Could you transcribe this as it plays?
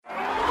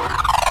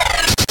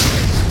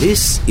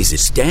This is a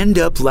Stand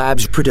Up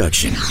Labs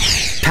production,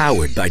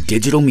 powered by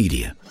digital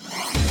media.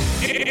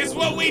 It's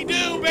what we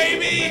do,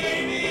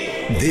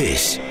 baby!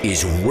 This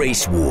is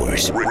Race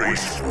Wars.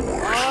 Race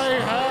Wars. I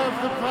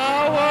have the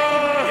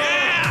power!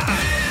 Yeah!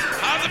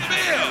 How's it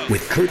feel?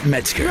 With Kurt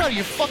Metzger. You're out of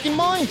your fucking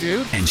mind,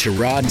 dude. And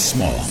Sherrod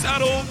Small.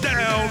 Settle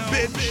down,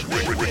 bitch!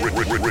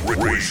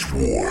 Race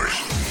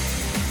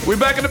Wars. We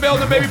back in the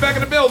building, baby, back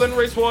in the building.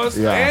 Race Wars.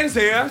 Yeah. Ann's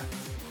here.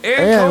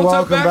 And Coulter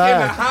welcome back in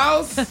the back.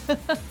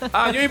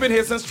 house. You ain't been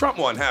here since Trump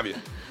won, have you?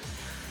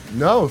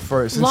 No,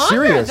 since Longer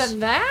serious. than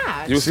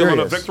that. You were still on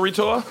a Serious. victory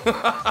tour?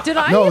 Did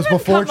I No, it was even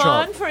before come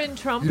Trump. on for In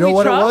Trump You know We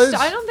what it Trust? was?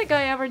 I don't think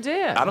I ever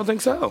did. I don't think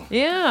so.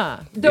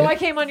 Yeah. Though I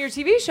came on your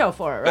TV show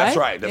for it, right? That's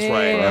right, that's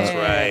right, that's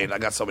Yeah. right. I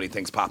got so many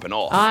things popping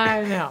off.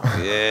 I know.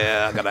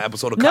 Yeah, I got an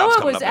episode of No, Cops it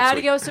coming was up next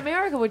week. Adios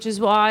America, which is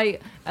why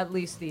at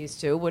least these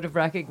two would have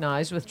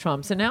recognized with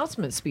Trump's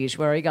announcement speech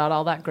where he got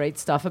all that great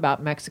stuff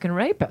about Mexican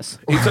rapists.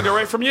 He took it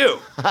right from you.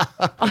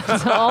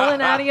 It's all in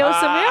Adios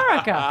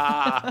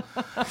America.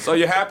 So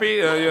you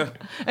happy?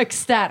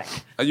 Ecstatic.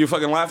 Are you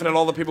fucking laughing at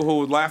all the people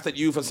who laughed at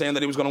you for saying that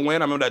he was going to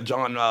win? I remember that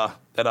John,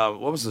 what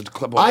was the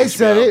clip on I HBO?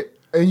 said it,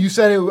 and you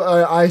said it.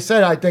 I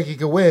said I think he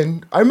could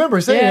win. I remember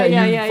saying it,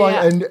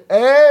 and and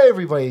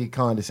everybody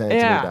condescended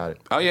to me about it.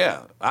 Oh,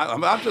 yeah.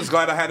 I'm just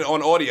glad I had it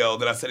on audio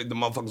that I said the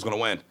motherfucker's going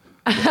to win.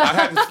 I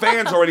had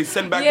fans already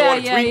send back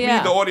tweet me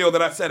the audio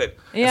that I said it.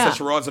 Yeah. It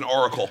said Sherrod's an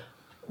oracle.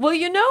 Well,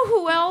 you know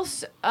who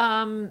else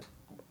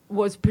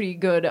was pretty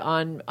good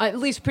on at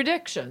least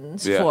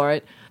predictions for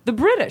it? The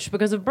British,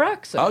 because of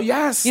Brexit. Oh,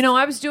 yes. You know,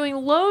 I was doing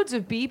loads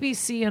of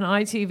BBC and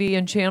ITV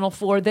and Channel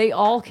 4. They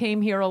all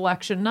came here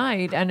election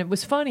night, and it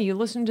was funny. You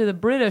listen to the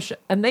British,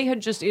 and they had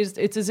just,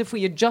 it's as if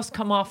we had just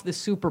come off the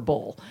Super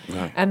Bowl.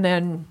 Right. And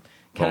then...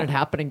 Can it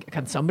happen?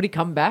 Can somebody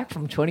come back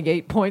from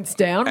 28 points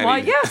down? Why,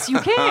 yes, you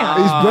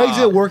can. Is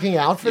Brexit working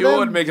out for them? You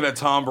would making a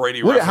Tom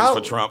Brady reference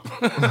for Trump.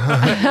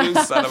 You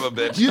son of a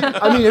bitch.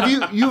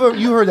 Have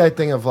you heard that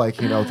thing of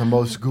the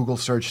most Google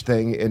search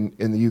thing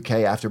in the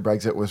UK after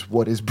Brexit was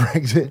what is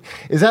Brexit?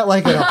 Is that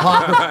like an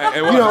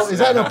apocryphal? Is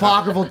that an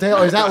apocryphal tale?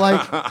 Or is that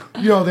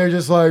they're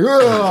just like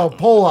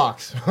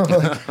Polacks?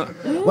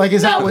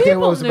 Is that what it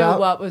was about? People knew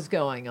what was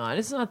going on.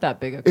 It's not that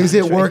big a country. Is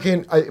it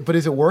working? But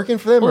is it working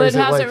for them? Well, or it is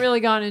hasn't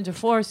really gone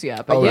into force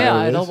yet, but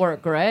it'll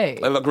work great.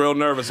 They look real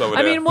nervous over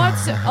there. I mean,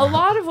 a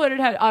lot of what it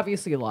had,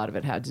 obviously a lot of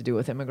it had to do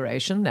with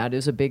immigration. That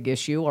is a big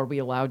issue. Are we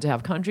allowed to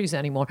have countries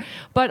anymore?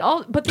 But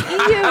the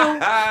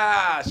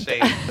EU...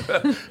 Shade.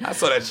 I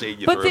saw that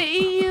shade you But threw. the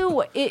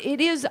EU, it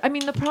is, I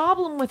mean, the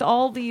problem with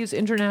all these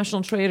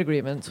international trade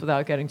agreements,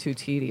 without getting too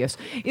tedious,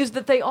 is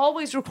that they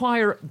always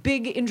require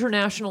big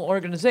international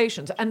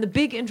organizations. And the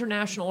big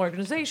international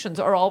organizations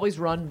are always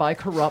run by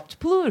corrupt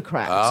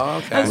plutocrats.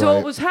 Oh, okay. And so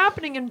what was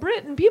happening in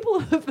Britain,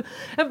 people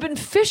have been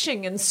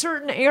fishing in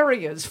certain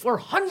areas for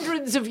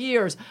hundreds of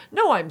years.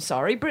 No, I'm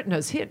sorry, Britain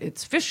has hit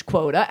its fish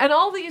quota, and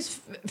all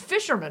these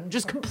fishermen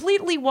just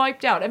completely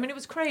wiped out. I mean, it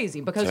was crazy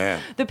because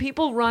the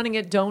people running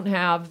it don't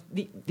have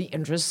the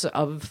interests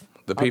of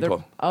the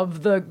people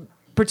of the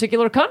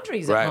particular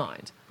countries in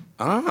mind.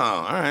 Oh,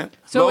 all right.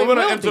 So we're going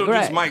to will be introduce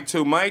great. Mike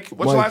too. Mike,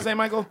 what's your last name,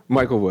 Michael?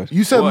 Michael Wood.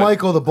 You said Wood.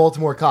 Michael, the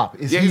Baltimore cop.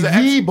 Is he he's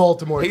the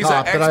Baltimore he's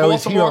cop an that I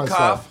always hear on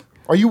ex-Baltimore cop. stuff?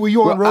 Were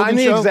you on Rogan's I'm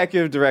the show?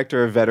 executive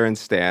director of Veteran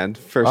Stand,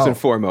 first and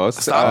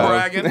foremost. Stop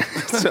bragging.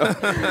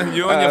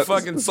 You and your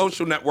fucking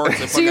social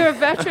networks. So you're a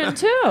veteran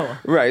too.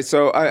 Right.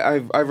 So I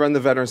run the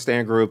Veteran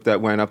Stand group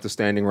that went up to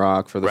Standing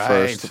Rock for the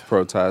first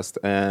protest.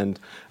 And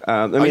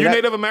Are you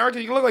Native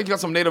American? You look like you got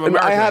some Native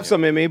American. I have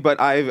some in me,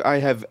 but I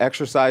have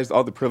exercised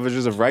all the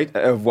privileges of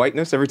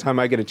whiteness every time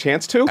I get a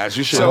chance to. As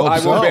you should. So I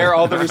will so. bear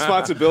all the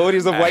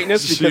responsibilities of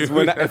whiteness because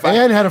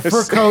Ann had a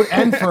fur coat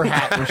and fur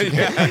hat.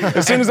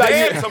 as soon as I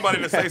get somebody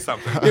to say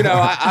something.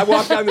 I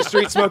walk down the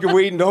street smoking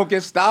weed and don't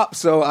get stopped,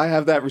 so I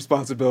have that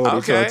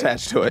responsibility so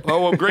attached to it.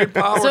 Well, great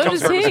power So comes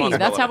does with he. responsibility.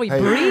 That's how he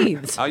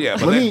breathes. Oh, yeah,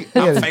 but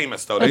I'm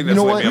famous, though. They just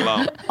leave me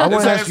alone. I want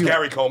This to ass ask you,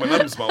 Gary Coleman.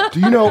 Let him smoke. do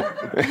you know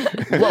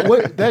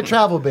what that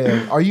travel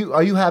ban? Are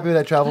you happy with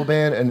that travel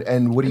ban?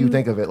 And what do you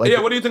think of it? What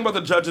do you think about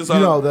the judges?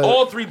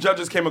 All three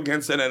judges came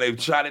against it, and they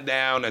shot it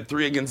down at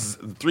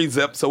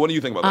 3-0. So what do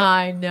you think about that?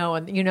 I know.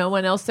 And you know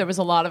when else there was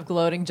a lot of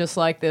gloating just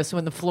like this?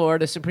 When the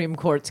Florida Supreme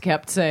Courts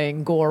kept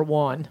saying Gore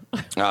won.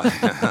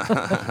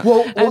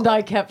 And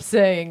I kept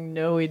saying,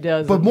 no, he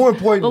doesn't. But more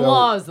important, the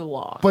law is the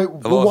law. But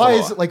why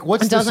is it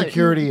what's the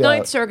security?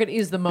 Ninth Circuit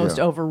is the most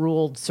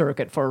overruled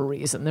circuit for a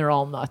reason. They're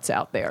all nuts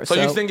out there. So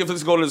you think if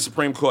this go to the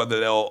Supreme Court that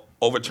they'll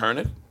overturn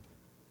it?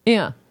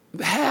 Yeah.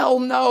 Hell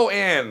no,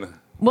 Ann.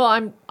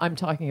 Well, I'm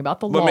talking about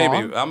the law. But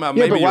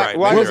maybe but why, right.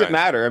 why maybe does right. it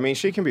matter? I mean,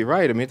 she can be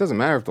right. I mean, it doesn't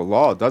matter if the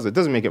law does it. It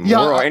doesn't make it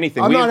moral or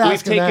anything.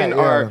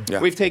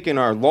 We've taken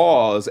our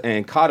laws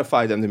and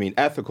codified them to mean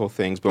ethical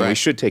things, but we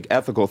should take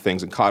ethical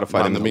things and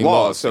codify them to mean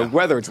laws. So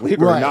whether it's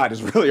legal or not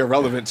is really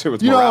irrelevant to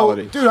its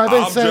morality. Dude, I've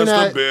been saying that.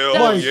 I'm just a bill.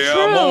 That's Yeah,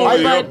 true, I'm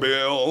only a but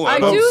bill. I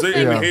I'm do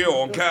sitting think- here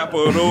on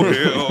Capitol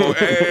Hill,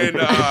 and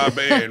I've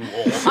been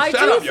warned. I Shut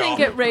do up, think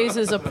y'all. it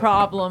raises a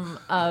problem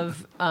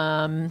of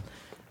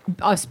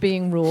us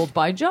being ruled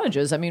by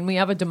judges. I mean, we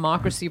have a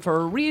democracy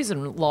for a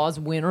reason. Laws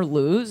win or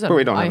lose. But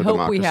we don't have I a hope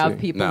democracy. we have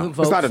people who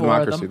vote it's not a for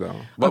democracy, them.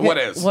 though. But what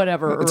is?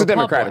 Whatever. It's a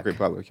democratic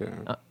republic.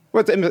 Yeah.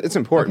 Well, it's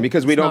important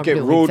because we don't get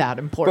really ruled. That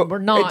important. We're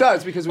not. It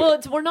does because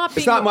we're not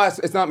being.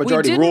 It's not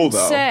majority rule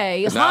though.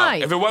 Say hi.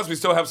 If it was, we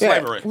still have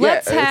slavery.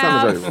 Let's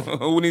have.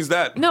 Who needs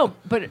that? No,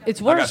 but it's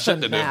worse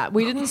than that.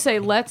 We didn't say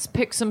let's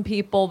pick some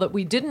people that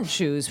we didn't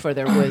choose for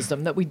their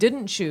wisdom, that we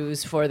didn't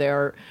choose for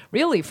their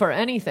for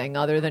anything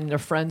other than they're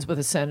friends with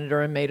a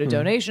senator and made a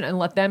donation, and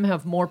let them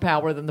have more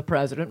power than the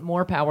president,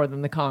 more power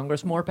than the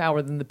Congress, more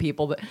power than the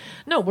people.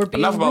 No, we're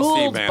being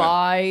ruled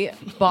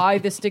by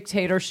this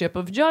dictatorship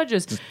of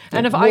judges.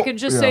 And if I could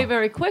just say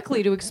very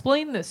quickly to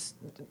explain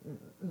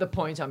the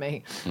point I'm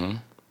making. Mm-hmm.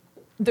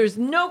 There's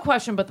no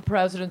question but the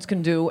presidents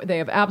they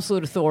have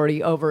absolute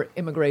authority over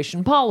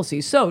immigration policy.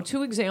 So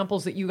 2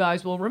 examples that you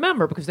guys will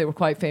remember because they were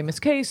quite famous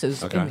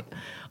cases. Okay.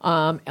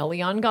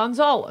 Elian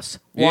Gonzalez.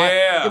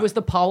 Yeah. It was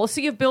the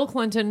policy of Bill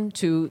Clinton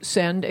to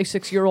send a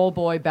 6-year-old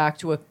boy back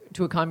to a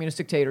communist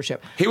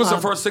dictatorship. He was the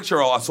first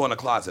 6-year-old I saw in a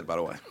closet, by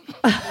the way.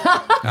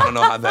 I don't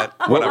know how that...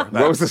 Whatever.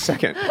 What was the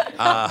second? His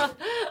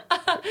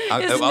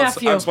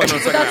nephew. That's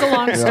a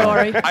long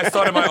story. I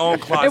started my own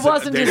closet. It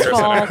wasn't his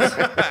fault.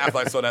 After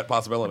I saw that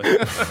possibility.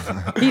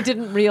 He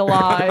didn't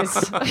realize.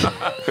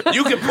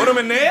 You can put him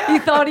in there? He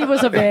thought he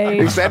was of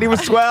age. He said he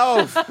was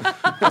 12.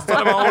 I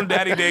started my own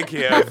daddy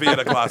daycare via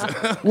the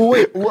closet. Well,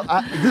 wait.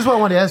 This is what I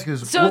wanted to ask you.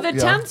 So the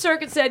 10th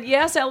Circuit said,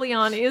 yes,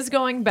 Elian is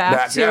going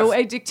back to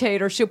a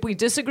dictatorship. We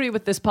disagree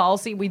with this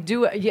policy. We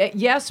do.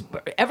 Yes,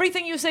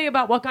 everything you say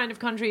about what kind of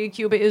country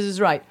Cuba is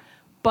right.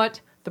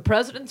 But the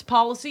president's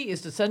policy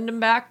is to send him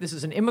back. This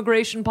is an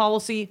immigration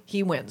policy.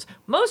 He wins.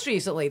 Most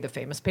recently, the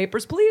famous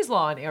Papers, Please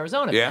law in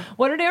Arizona. Yeah.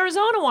 What did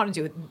Arizona want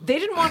to do? They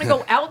didn't want to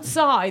go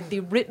outside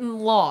the written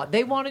law.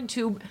 They wanted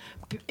to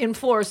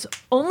enforce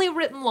only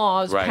written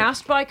laws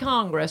passed by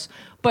Congress.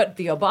 But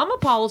the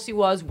Obama policy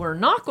was, we're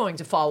not going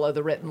to follow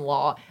the written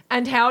law.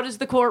 And how does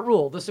the court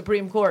rule? The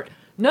Supreme Court.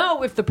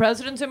 No, if the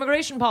president's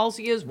immigration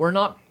policy is, we're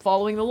not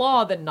following the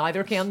law, then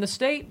neither can the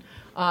state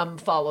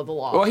follow the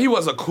law. Well, he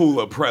was a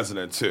cooler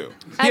president, too.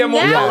 And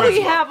now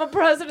we have a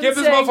president Give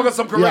this motherfucker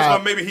some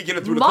charisma, maybe he get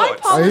it through the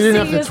courts. My policy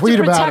is to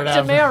protect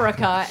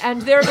America,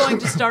 and they're going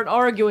to start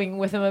arguing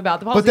with him about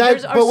the policy.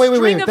 There's a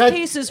string of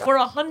cases for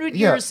 100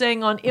 years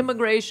saying on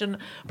immigration,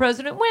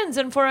 president wins.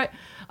 And for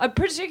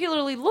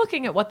particularly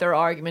looking at what their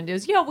argument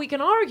is, we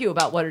can argue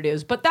about what it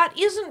is, but that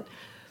isn't...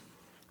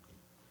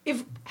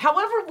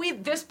 However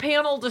this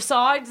panel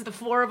decides, the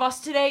 4 of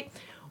us today...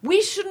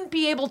 We shouldn't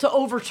be able to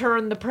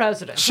overturn the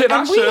president.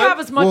 We have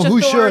as much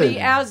authority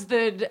as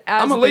the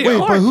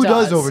court but who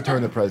does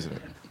overturn the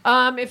president?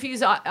 If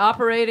he's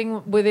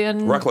operating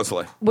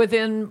recklessly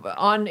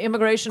on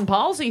immigration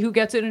policy, who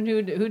gets it and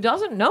who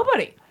doesn't?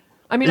 Nobody.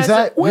 I mean,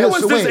 where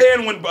was this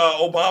end when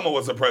Obama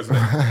was the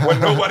president? When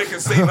nobody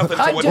can say nothing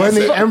to what he said?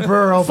 When the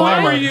Emperor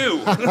Obama. Where were you?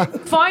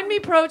 Find me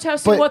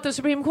protesting what the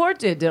Supreme Court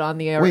did on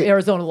the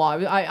Arizona law.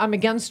 I'm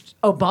against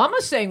Obama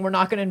saying we're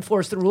not going to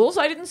enforce the rules.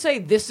 I didn't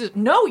say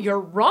no, you're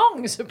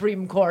wrong,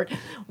 Supreme Court.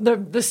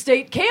 The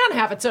state can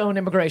have its own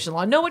immigration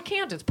law. No, it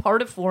can't. It's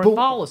part of foreign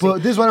policy.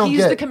 But this is what I don't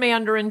He's get. the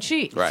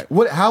commander-in-chief. Right.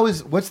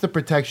 What's the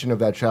protection of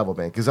that travel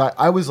ban? Because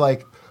I was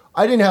like,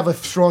 I didn't have a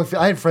strong...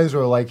 I had friends who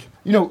were like,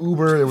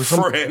 Uber. There was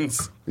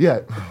friends. Yeah.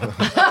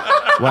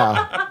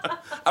 Wow.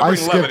 I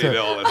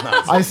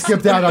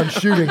skipped out on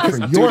shooting for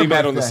your duty birthday.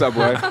 met on the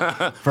subway.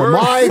 For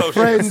my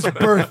friend's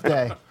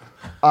birthday.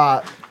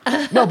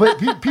 No, but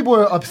people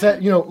were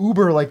upset.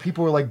 Uber,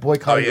 people were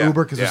boycotting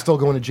Uber because they're still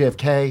going to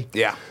JFK.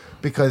 Yeah.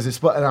 Because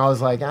and I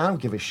was like, I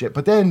don't give a shit.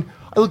 But then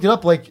I looked it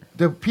up.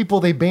 The people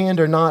they banned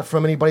are not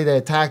from anybody that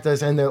attacked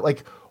us, and they're there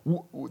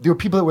were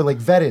people that were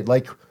vetted.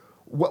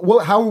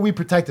 How are we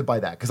protected by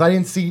that? Because I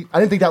didn't think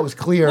that was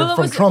clear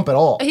from Trump at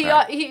all. He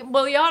ought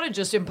to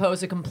just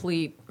impose a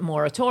complete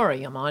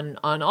moratorium on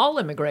all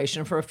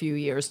immigration for a few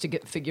years to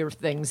figure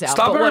things out.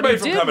 Stop everybody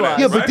from coming in.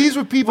 Yeah, but these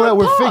were people that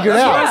were figured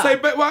out. That's why I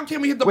say, but why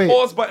can't we hit the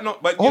pause button?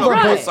 But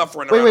people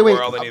suffering around the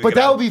world. But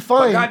that would be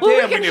fine. God we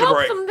damn, can we need a help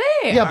break. them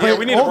there. Yeah, but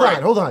we need a break.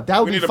 Hold on.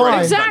 That would be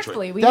fine.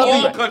 Exactly.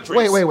 All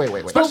countries.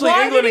 Wait. Especially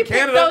England and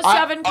Canada. Those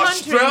 7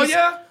 countries.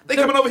 Australia. They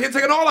coming over here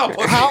taking all our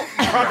pussy.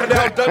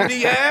 Crocodile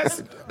Dundee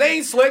ass. They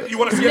ain't slick. You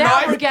want to see a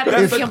knife? We're getting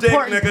That's the a dick,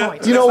 important nigga.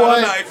 point. You know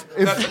what? That's not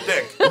a knife. That's a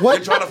dick. You're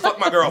trying to fuck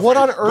my girlfriend. What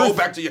on earth? Go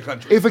back to your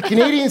country. If a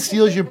Canadian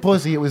steals your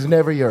pussy, it was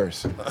never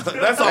yours.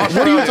 That's Australian.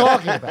 What are you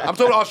talking about? I'm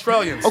talking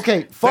Australians.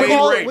 Okay, fuck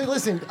all. Wait,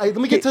 listen. Let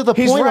me get to the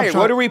point. He's right.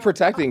 What are we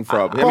protecting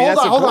from?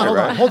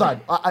 Hold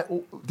on.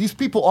 These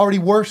people already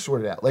were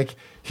sorted out.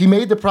 He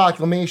made the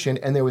proclamation,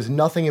 and there was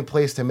nothing in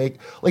place to make.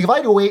 If I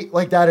had to wait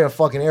like that at a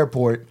fucking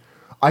airport,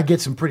 I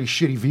get some pretty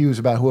shitty views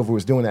about whoever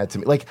was doing that to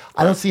me.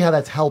 I don't see how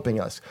that's helping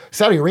us.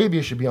 Saudi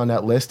Arabia should be on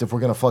that list if we're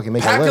going to fucking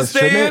make a list,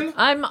 shouldn't it?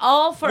 I'm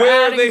all for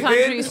adding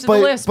countries to the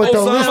list. But the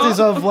list is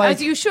of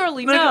as you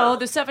surely know,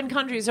 the 7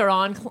 countries are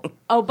on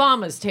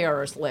Obama's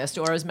terrorist list,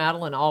 or as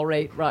Madeleine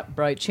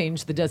Albright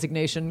changed the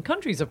designation,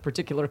 countries of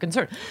particular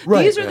concern.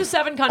 Right. These are the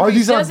 7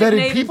 countries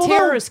designated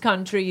terrorist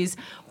countries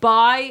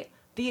by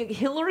the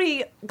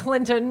Hillary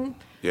Clinton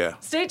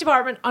State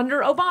Department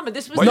under Obama.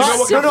 This was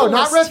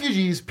not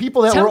refugees.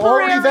 People that were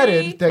already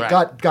vetted that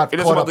got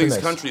caught up in this.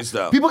 Countries,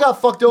 though. People got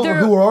fucked over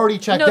who were already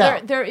checked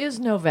out. There is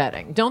no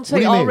vetting. Don't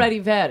say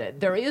already vetted.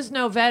 There is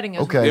no vetting.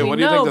 Okay. What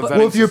do you think the vetting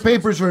well, if your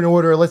papers are in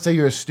order, let's say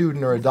you're a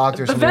student or a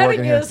doctor. The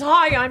vetting is,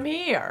 hi, I'm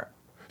here.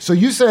 So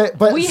you said,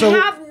 but we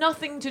have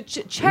nothing to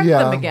check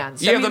them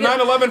against. Yeah, the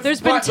 9/11. There's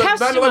been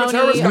testimony. The 9/11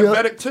 terrorists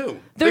got vetted too.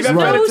 There's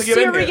no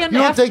Syrian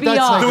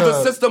FBI through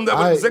the system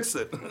that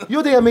existed. You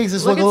don't think that makes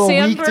us look a little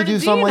weak to do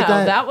something like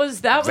that?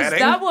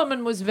 That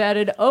woman was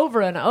vetted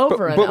over and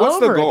over and over. But what's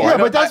the goal? Yeah,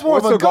 but that's more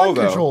of a gun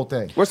control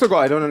thing. What's the goal?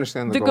 I don't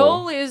understand the goal. The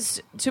goal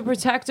is to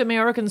protect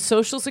American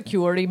Social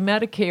Security,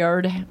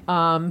 Medicare,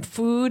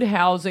 food,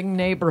 housing,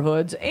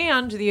 neighborhoods,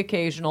 and the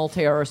occasional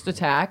terrorist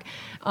attack.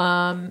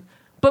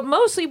 But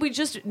mostly, we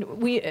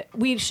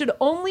should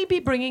only be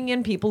bringing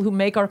in people who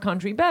make our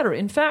country better.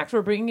 In fact,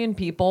 we're bringing in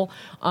people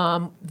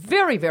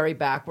very, very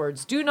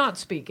backwards, do not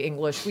speak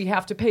English. We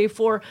have to pay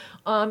for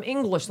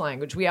English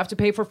language. We have to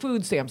pay for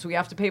food stamps. We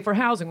have to pay for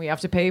housing. We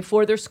have to pay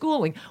for their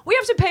schooling. We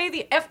have to pay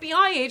the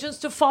FBI agents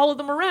to follow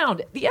them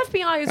around. The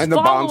FBI is and the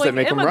following bombs that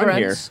make immigrants. Them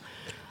run here.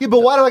 Yeah,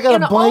 but why do I got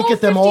to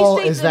blanket them all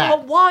as that?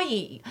 In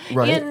Hawaii,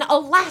 right. In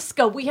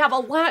Alaska, we have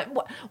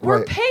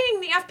we're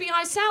paying the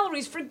FBI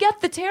salaries. Forget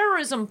the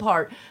terrorism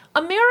part.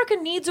 America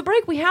needs a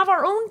break. We have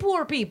our own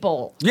poor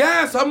people.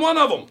 Yes, I'm one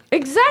of them.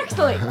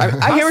 Exactly.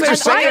 I hear what you're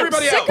saying.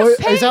 Everybody else.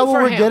 Is that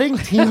what we're getting?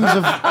 Teams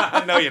of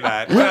no, you're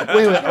not.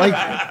 Wait.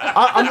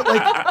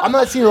 I'm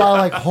not seeing a lot of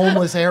like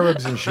homeless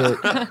Arabs and shit.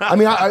 I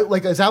mean,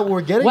 is that what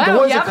we're getting? Wow, the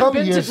ones you that come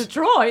haven't been here, to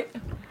Detroit.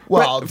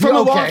 Well, from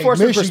a law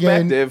enforcement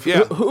Michigan,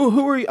 perspective,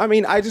 who are you? I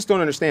mean, I just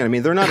don't understand. I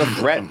mean, they're not a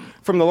threat.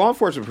 From the law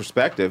enforcement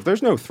perspective,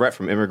 there's no threat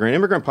from immigrant.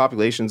 Immigrant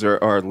populations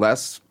are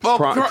less.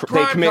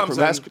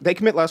 They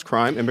commit less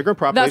crime. Immigrant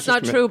populations.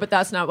 That's not true, but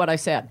that's not what I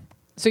said.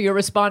 So you're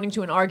responding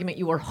to an argument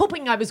you were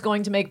hoping I was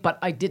going to make, but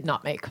I did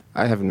not make.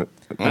 I haven't.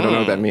 I don't know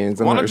what that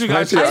means. Why don't you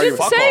guys I didn't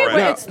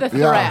say it's the threat.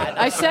 Yeah.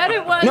 I said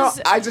it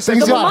was I just the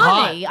said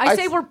money. I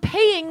say we're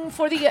paying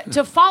for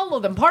to follow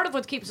them. Part of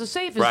what keeps us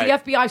safe is the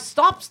FBI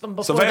stops them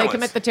before they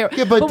commit the terror.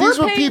 Yeah, but these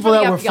were people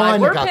that were fine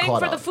We're that got paying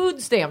caught for up. the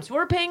food stamps.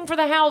 We're paying for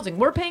the housing.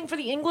 We're paying for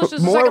the English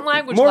as a more, second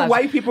language. More class.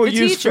 white people the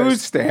use teachers. food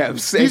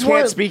stamps. They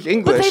can't speak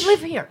English. But they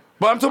live here.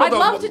 But I'd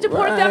love to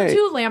deport them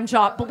too,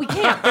 Lambchop, but we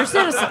can't. They're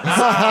citizens.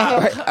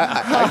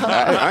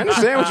 I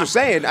understand what you're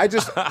saying.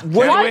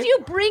 Why do you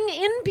bring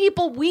in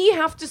people we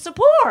have to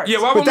support?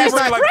 Yeah, why would we bring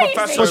like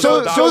professors?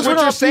 So those were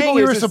not people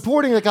you were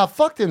supporting that got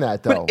fucked in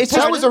that, though.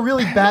 That was a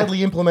really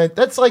badly implemented.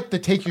 That's like the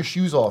take your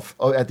shoes off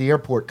at the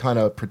airport kind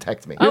of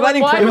protect me. Why do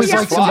we have to do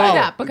symbolic.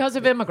 that? Because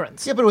of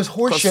immigrants. Yeah, but it was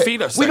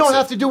horseshit. We don't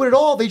have to do it at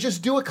all. They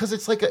just do it because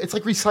it's like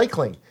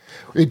recycling.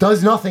 It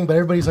does nothing, but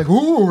everybody's like,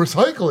 ooh,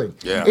 recycling.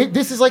 Yeah.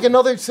 This is like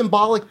another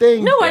symbolic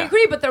thing. No, I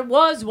agree, but there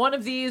was one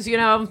of these,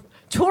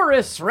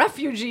 tourists,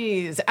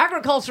 refugees,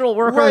 agricultural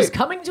workers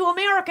coming to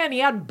America, and he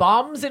had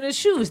bombs in his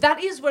shoes.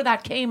 That is where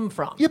that came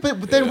from. Yeah,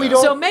 but then we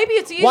don't. So maybe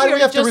it's easier. Why do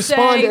we have to just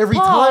respond say, every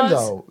time,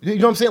 though? You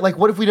know what I'm saying? Like,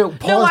 what if we don't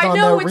pause on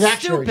the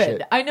reactionary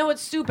shit? I know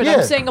it's stupid. Yeah.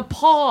 I'm saying a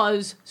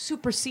pause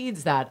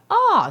supersedes that.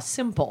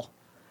 Simple.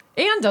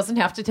 Anne doesn't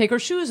have to take her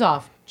shoes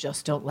off.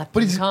 Just don't let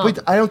them come.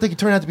 But I don't think it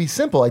turned out to be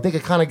simple. I think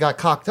it kind of got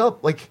cocked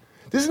up. Like,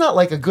 this is not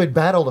like a good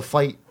battle to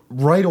fight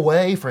right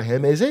away for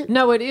him, is it?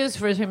 No, it is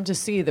for him to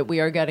see that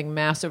we are getting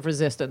massive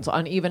resistance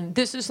on even.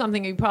 This is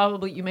something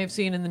you may have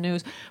seen in the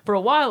news for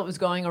a while. It was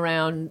going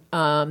around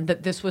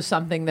that this was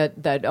something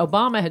that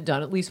Obama had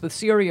done, at least with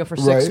Syria for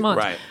 6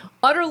 months. Right.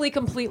 Utterly,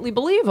 completely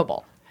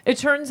believable. It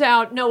turns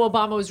out, no,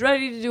 Obama was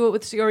ready to do it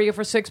with Syria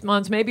for 6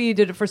 months. Maybe he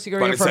did it for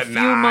Syria for a few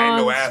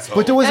months. No asshole.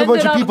 But there was a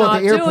bunch of people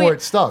at the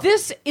airport stuck.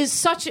 This is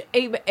such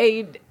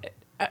a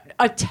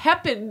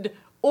tepid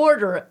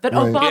order that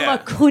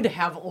Obama could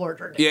have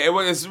ordered. Yeah, it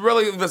was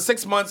really the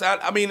 6 months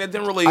out. I mean, it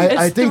didn't really.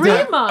 I think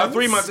 3 months.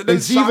 3 months. It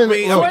didn't shock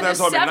me. For the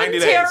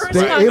 7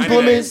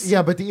 terrorist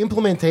but the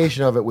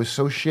implementation of it was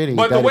so shitty.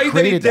 But the way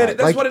that he did it,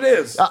 that's what it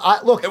is.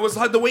 Look, it was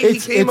like the way he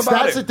came about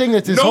it. That's the thing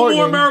that's no disheartening.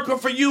 more America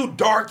for you,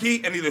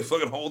 darky, and he just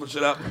fucking hold the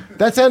shit up.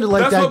 That sounded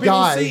like that's that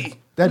guy. See.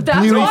 That's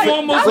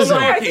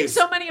why I think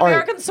so many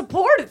Americans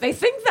support it. They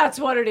think that's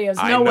what it is.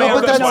 No way.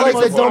 But that's like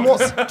the dumb.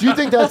 Do you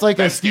think that's like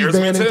a Steve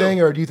Bannon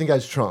thing, or do you think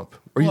that's Trump,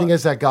 or do you think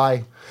that's that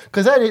guy?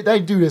 Because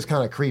that dude is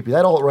kind of creepy.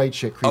 That alt-right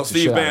shit creeps the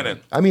shit Steve out of Bannon.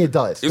 me. I mean, it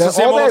does. It's the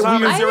same all the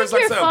time. I think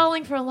you're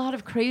falling for a lot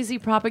of crazy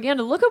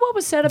propaganda. Look at what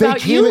was said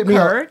about you,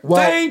 Kurt.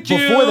 Thank you.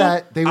 Before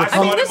that, they were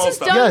this is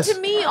done to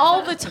me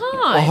all the time.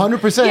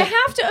 100%. You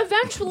have to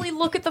eventually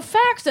look at the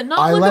facts and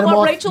not look at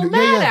what Rachel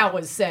Maddow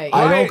was saying.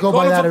 I don't go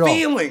by that at all.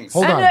 Feelings.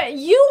 Hold on. And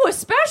you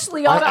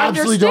especially ought to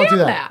understand don't do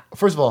that.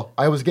 First of all,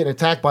 I was getting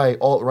attacked by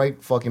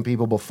alt-right fucking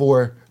people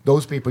before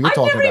those people you're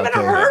talking about. I've never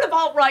even heard of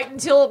alt-right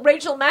until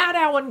Rachel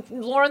Maddow and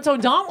Lawrence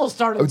O'Donnell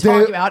started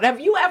talking about it. Have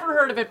you ever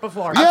heard of it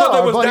before? I thought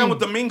that was down with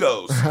the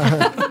Mingos.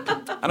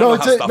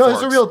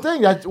 It's a real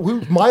thing.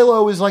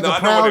 Milo is like a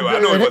proud. I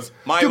know it was.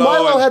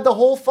 Milo had the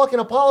whole fucking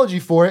apology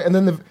for it, and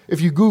then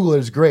if you Google it,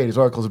 it's great. His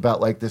article's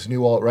about like this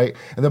new alt-right,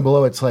 and then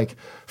below it's like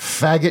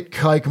faggot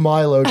kike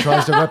Milo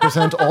tries to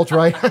represent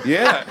alt-right.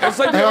 Yeah, it's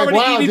like they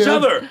already eat each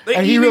other.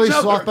 And he really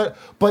soft,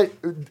 but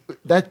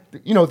that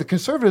the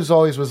conservatives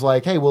always was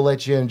like, hey, we'll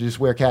let you in, just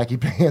wear khaki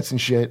pants and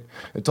shit,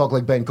 and talk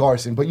like Ben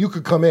Carson, but you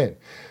could come in.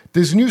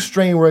 This new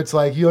strain where it's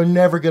like you're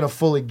never going to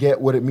fully get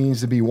what it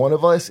means to be one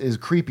of us is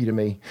creepy to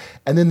me.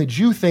 And then the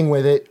Jew thing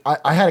with it,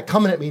 I had it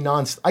coming at me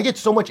nonstop. I get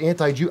so much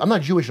anti-Jew. I'm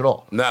not Jewish at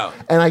all. No.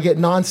 And I get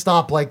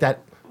nonstop like that.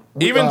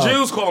 Even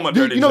Jews call him a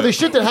dirty Jew. The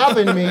shit that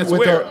happened to me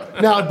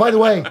with now, by the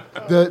way,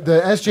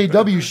 the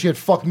SJW shit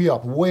fucked me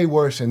up way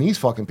worse than these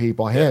fucking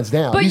people, hands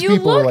down. But these you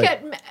people look are like,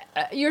 at...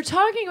 You're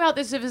talking about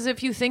this as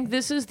if you think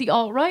this is the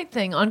alt-right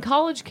thing. On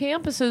college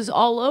campuses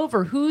all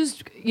over,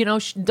 who's,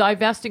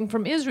 divesting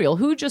from Israel?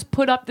 Who just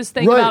put up this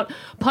thing about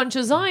Punch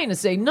a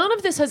Zionist Day? None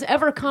of this has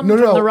ever come from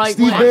the right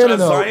Steve way. Bannon,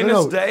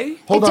 Zionist Day?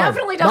 Hold it on.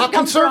 definitely doesn't not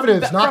come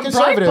conservatives, from not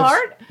conservatives.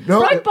 Breitbart.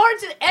 No.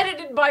 Breitbart's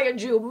edited by a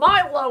Jew.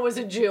 Milo is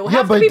a Jew.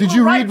 Yeah, but did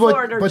you read what?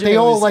 But Jews. they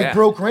all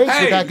broke ranks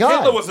with that guy.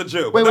 Hitler was a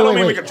Jew. Wait, that don't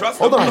mean we can trust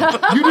him. Hold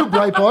on. You knew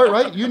Breitbart,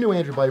 right? You knew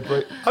Andrew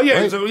Breitbart. Oh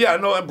yeah, right? I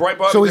know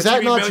Breitbart. So is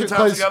that not true?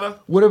 because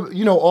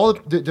all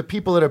the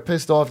people that are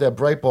pissed off that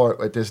Breitbart,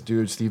 like this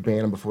dude Steve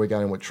Bannon before he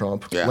got in with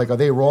Trump, are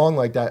they wrong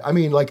like that? I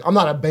mean, I'm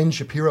not a Ben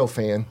Shapiro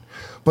fan,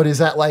 but is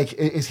that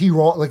is he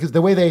wrong? Like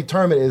the way they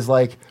term it is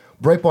like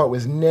Breitbart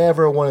was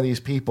never one of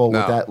these people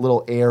with that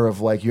little air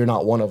of you're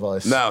not one of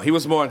us. No, he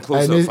was more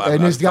inclusive.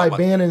 And this guy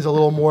Bannon's a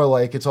little more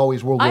like it's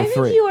always World War III. I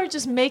think you are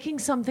just making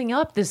something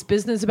up, this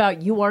business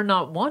about you are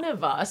not one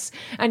of us,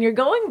 and you're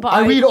going by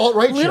I read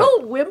alt-right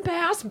little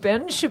wimp-ass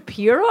Ben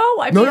Shapiro?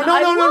 No. But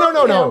really,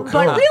 if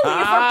we're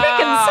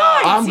picking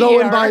sides I'm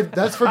going by,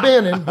 that's for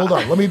Bannon. Hold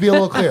on, let me be a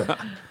little clear.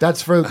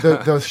 That's for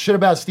the shit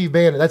about Steve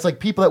Bannon. That's like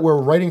people that were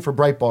writing for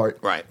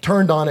Breitbart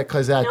turned on it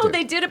because that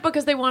they did it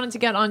because they wanted to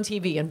get on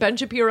TV. And Ben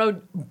Shapiro,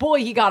 boy,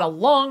 he got a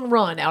long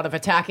run out of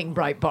attacking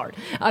Breitbart,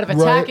 out of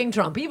attacking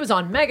Trump. He was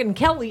on Megyn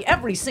Kelly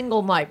every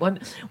single night.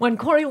 When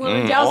Corey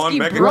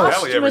Lewandowski brushed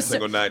Kelly every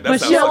single night.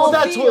 That's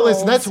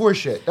that's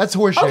horseshit. That's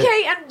horseshit.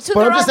 Okay, and so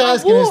but I'm just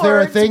asking, is there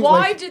a thing?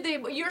 Why did they?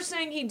 You're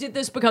saying he did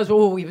this because he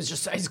was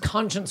just his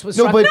conscience was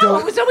struck. No,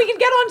 it was so we can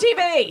get on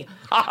TV.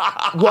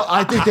 Well,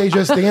 I think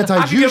the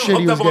anti-Jew shit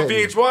he was on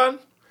VH1.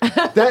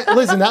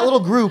 Listen, that little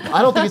group,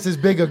 I don't think it's as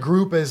big a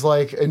group as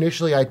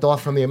initially I thought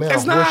from the amount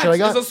of bullshit I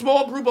got. It's a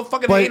small group of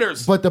fucking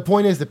haters. But the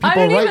point is that people I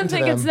don't writing even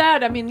think to it's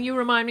that. I mean, you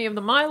remind me of the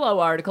Milo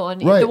article,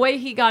 and the way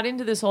he got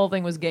into this whole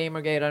thing was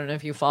Gamergate. I don't know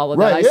if you followed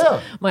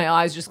that. My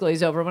eyes just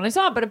glazed over when I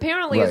saw it. But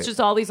apparently it's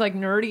just all these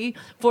nerdy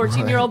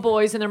 14-year-old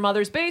boys in their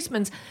mother's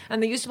basements,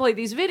 and they used to play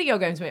these video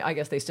games. I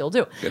guess they still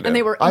do. And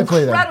they were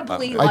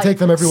incredibly I take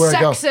them everywhere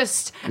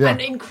sexist I go. and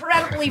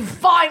incredibly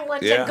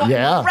violent and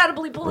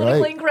incredibly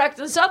politically incorrect.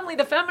 And suddenly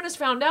the feminists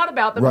found out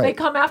about them and they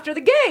come after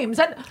the games.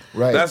 And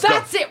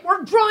that's it.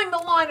 We're drawing the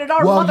line at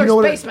our mother's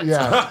basements.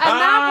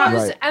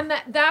 And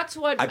that's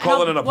what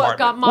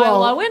got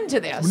Milo into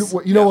this.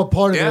 You know what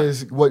part of it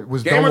is what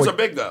was done Gamers with, are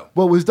big though.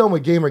 What was done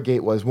with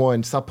Gamergate was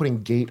one, stop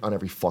putting gate on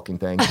every fucking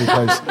thing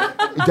because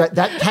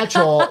that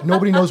catch-all,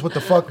 nobody knows what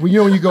the fuck. When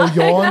you go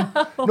yawn,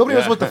 nobody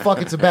knows what the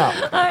fuck it's about.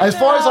 As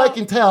far as I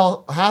can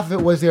tell, half of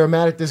it was they were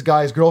mad at this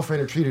guy's girlfriend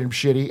who treated him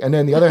shitty, and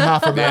then the other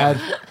half are mad.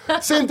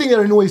 Same thing that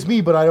annoys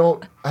me, but I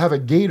don't have a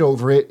gate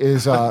over it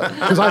is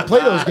because I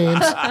play those games.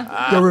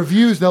 The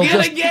reviews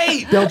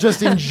they'll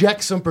just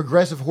inject some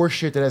progressive horse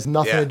shit that has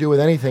nothing to do with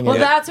anything. Well,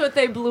 that's what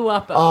they blew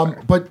up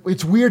over. But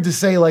it's weird to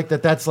say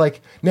that's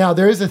now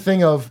there is a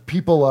thing of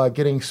people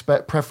getting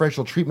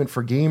preferential treatment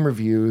for game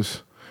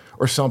reviews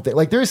or something.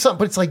 There is something,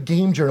 but it's like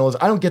game journalism.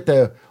 I don't get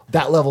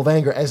that level of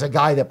anger as a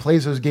guy that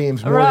plays those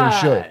games more than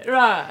should.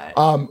 Right.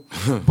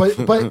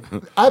 But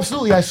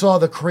absolutely, I saw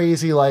the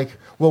crazy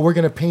well, we're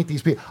going to paint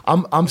these people.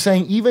 I'm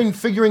saying even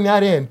figuring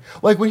that in,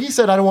 when he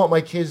said, I don't want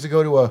my kids to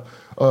go to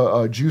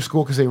a Jew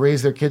school because they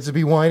raise their kids to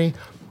be whiny.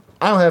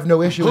 I don't have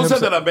no issue with him. Who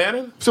said that,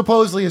 Bannon?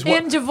 Supposedly is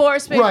what... In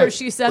divorce papers,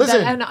 she said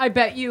that, and I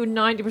bet you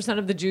 90%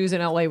 of the Jews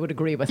in L.A. would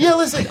agree with her. Yeah,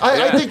 listen,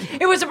 I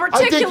think... It was a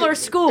particular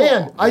school.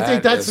 And I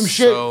think that's some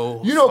shit.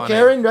 Funny.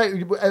 Karen,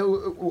 right?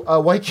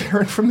 White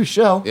Karen from the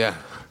show. Yeah.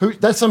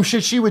 That's some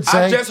shit she would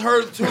say. I just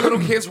heard two little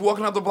kids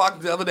walking up the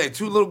block the other day,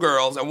 two little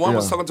girls, and one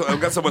was talking to, I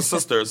guess it was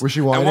sisters. Was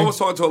she whining? And one was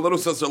talking to a little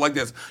sister like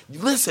this.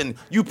 Listen,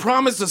 you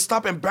promised to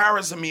stop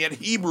embarrassing me at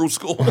Hebrew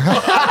school.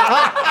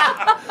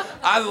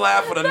 I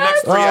laughed for the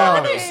next 3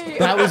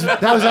 hours.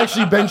 That was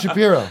actually Ben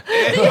Shapiro.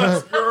 It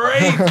was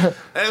great.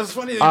 And it was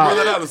funny that you brought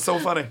that out. It's so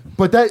funny.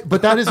 But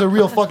that is a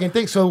real fucking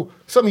thing. So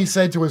something he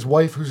said to his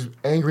wife who's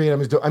angry at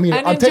him is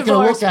I'm taking a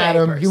look at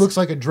him. He looks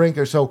like a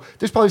drinker, so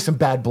there's probably some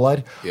bad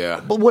blood. Yeah.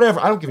 But whatever.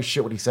 I don't give a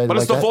shit what he said. But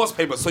it's divorce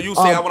papers, so you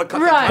say I want to cut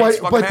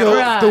the But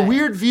the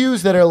weird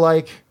views that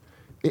are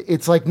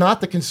it's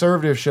not the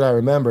conservative shit I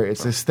remember.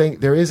 It's this thing.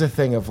 There is a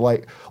thing of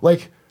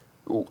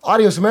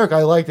Adios America.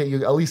 I like that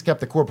you at least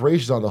kept the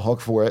corporations on the hook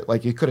for it.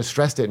 You could have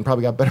stressed it and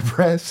probably got better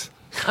press.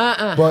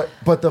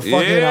 But the fucking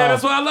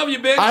that's why I love you,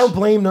 bitch. I don't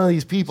blame none of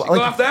these people.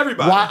 Go after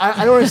everybody.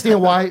 I don't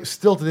understand why,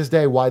 still to this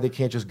day, why they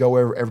can't just go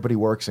where everybody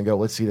works and go,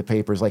 let's see the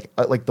papers.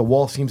 Like the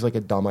wall seems like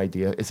a dumb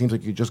idea. It seems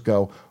like you just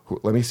go,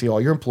 let me see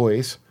all your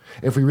employees.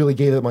 If we really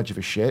gave that much of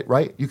a shit,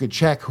 right? You could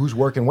check who's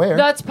working where.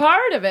 That's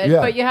part of it,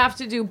 but you have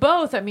to do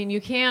both. I mean,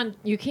 you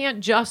can't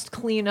just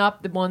clean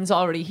up the ones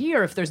already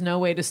here if there's no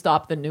way to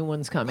stop the new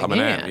ones coming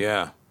in.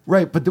 Yeah.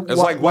 Right, but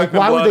why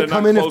would they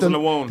come in if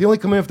they only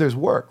come in if there's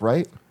work,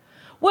 right?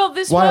 Well,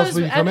 this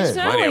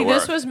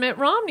was Mitt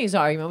Romney's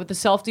argument with the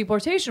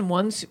self-deportation.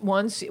 Once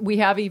we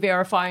have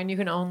E-Verify and you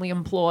can only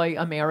employ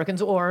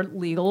Americans or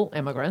legal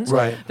immigrants,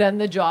 then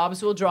the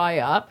jobs will dry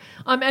up.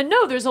 And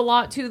no, there's a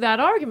lot to that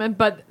argument,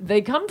 but they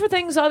come for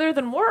things other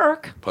than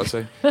work.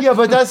 Pussy. Yeah,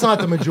 but that's not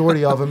the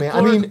majority of it, man.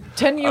 I mean,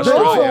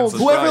 10-year-olds.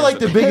 Whoever like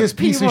the biggest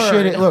piece of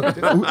shit. Look,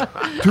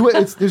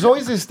 there's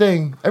always this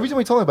thing. Every time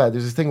we talk about it,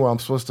 there's this thing where I'm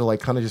supposed to like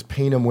kind of just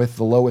paint him with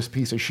the lowest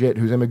piece of shit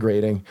who's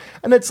immigrating,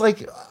 and it's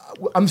like,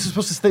 I'm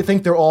supposed to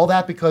think they're all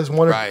that because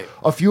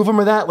a few of them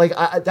are that. Like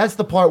that's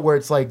the part where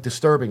it's like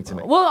disturbing to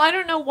me. Well, I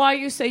don't know why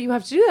you say you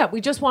have to do that.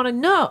 We just want to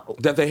know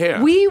that they're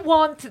here. We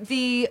want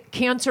the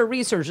cancer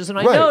researchers, and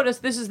I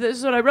noticed this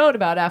is what I wrote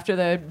about after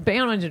the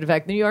ban went into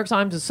effect. The New York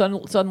Times is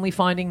suddenly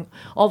finding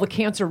all the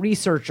cancer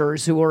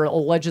researchers who are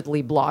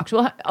allegedly blocked.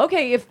 Well,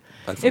 okay,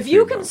 if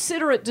you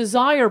consider it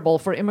desirable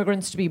for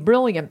immigrants to be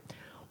brilliant,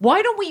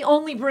 why don't we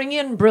only bring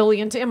in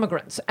brilliant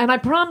immigrants? And I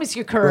promise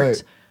you, Kurt.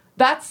 Right.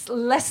 That's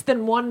less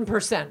than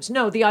 1%.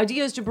 No, the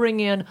idea is to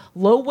bring in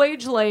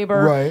low-wage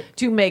labor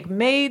to make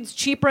maids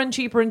cheaper and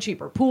cheaper and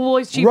cheaper, pool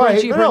boys cheaper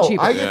and cheaper and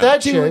cheaper. I get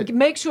that to shit.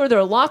 make sure there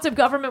are lots of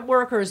government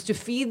workers to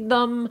feed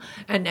them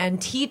and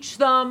teach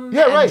them and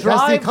drive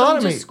that's the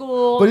economy. them to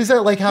school. But is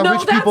that like how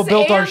rich people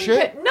built our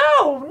shit?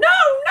 No.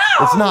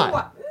 It's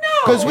not.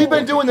 Because we've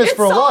been doing this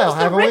for a while,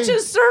 haven't we? It's the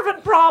richest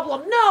servant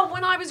problem. No,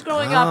 when I was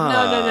growing up,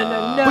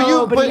 no.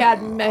 Nobody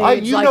had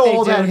maids you like know they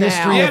all do that now.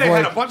 history Yeah, of they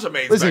like, had a bunch of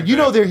maids. Listen, you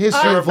know their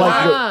history of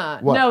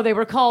like no, they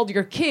were called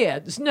your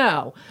kids.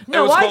 No.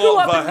 I grew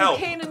up in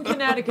Canaan,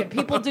 Connecticut.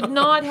 People did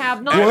not have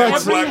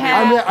every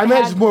had. I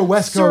imagine more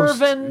West Coast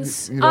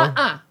servants.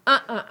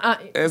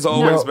 It's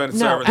always been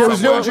servants. There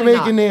was no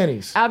Jamaican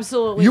nannies.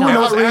 Absolutely, you were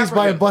not raised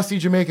by a busty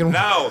Jamaican.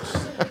 No,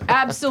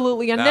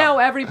 absolutely. And now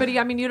everybody.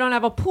 I mean, you don't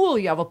have a pool.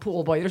 You have a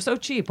pool boy. They're so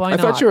cheap. Why not?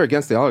 I thought you were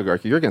against the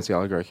oligarchy. You're against the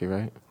oligarchy,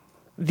 right?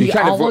 You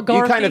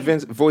kind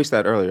of voiced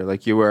that earlier.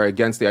 Like you were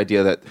against the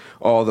idea that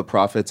all the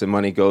profits and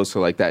money goes to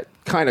like that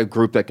kind of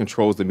group that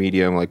controls the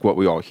media and like what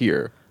we all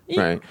hear.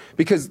 Right,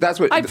 because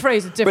that's what I'd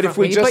phrase it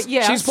differently. But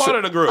yeah, she's part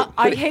of the group.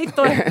 I hate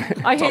the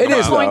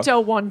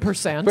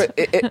 0.01%. But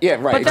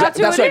right. But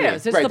that's who it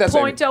is. It's the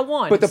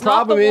 0.01. But the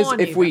problem is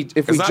if we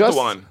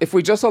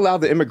just allow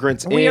the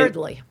immigrants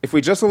if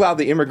we just allow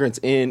the immigrants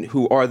in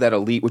who are that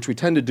elite, which we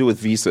tend to do with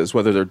visas,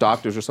 whether they're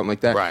doctors or something like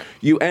that,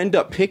 you end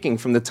up picking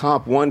from the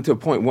top 1 to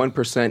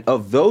 0.1%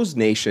 of those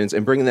nations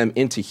and bringing them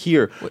into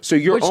here. So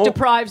which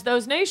deprives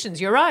those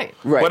nations. You're right.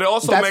 But it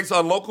also makes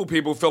our local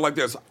people feel like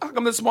this. How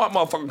come this smart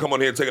motherfucker come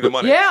on here taking the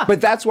money? Yeah.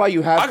 But that's why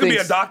you have I could be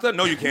a doctor.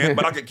 No, you can't.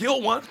 But I could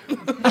kill one.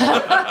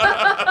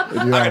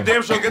 I can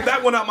damn sure get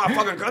that one out my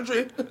fucking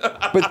country.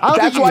 But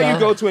that's why you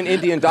go to an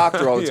Indian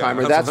doctor all the time.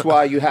 Or that's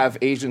why you have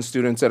Asian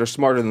students that are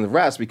smarter than the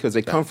rest because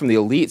they come from the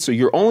elite. So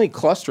you're only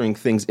clustering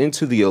things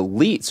into the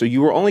elite. So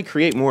you will only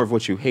create more of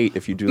what you hate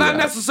if you do that. Not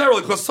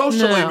necessarily, because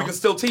socially we can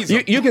still tease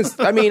them. You can.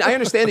 I mean, I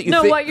understand that you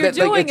think what you're that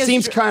doing it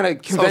seems kind of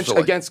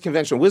against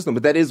conventional wisdom,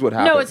 but that is what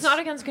happens. No, it's not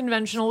against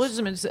conventional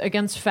wisdom. It's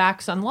against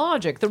facts and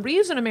logic. The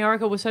reason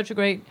America was such a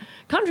great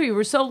country, we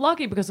were so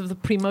lucky because of the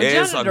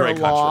primogeniture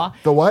law.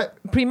 The what?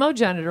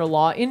 Primogeniture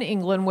law in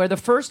England, where the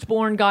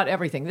firstborn got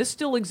everything. This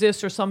still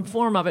exists, or some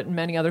form of it, in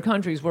many other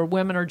countries, where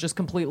women are just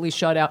completely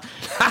shut out.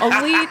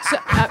 Elite,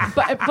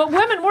 but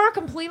women were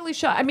completely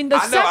shut. I mean, the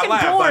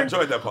second-born. I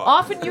enjoyed that part.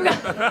 Often you.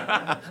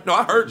 No,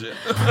 I heard you.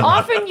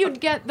 Often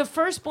you'd get the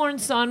firstborn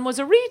son was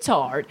a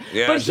retard,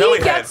 but he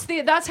gets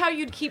that's how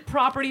you'd keep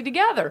property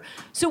together.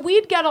 So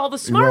we'd get all the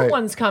smart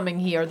ones coming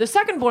here. The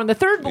second-born, the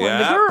third-born,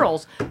 the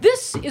girls.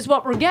 This is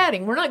what we're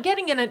getting. We're not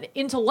getting an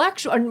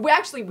intellectual, and we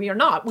are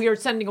not. We are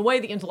sending away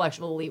the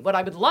intellectual elite. What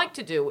I would like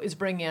to do is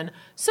bring in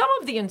some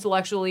of the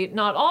intellectual elite,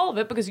 not all of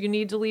it, because you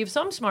need to leave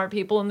some smart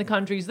people in the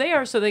countries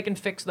there so they can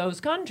fix those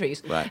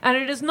countries. Right. And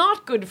it is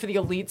not good for the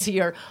elites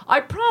here.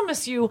 I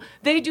promise you,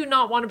 they do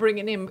not want to bring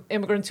in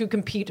immigrants who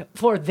compete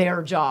for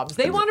their jobs.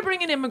 They want to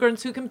bring in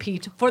immigrants who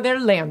compete for their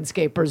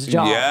landscapers'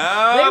 jobs.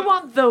 Yep. They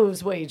want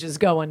those wages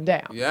going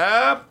down.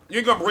 Yep.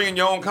 You're going to bring in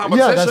your own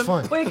competition. Yeah, that's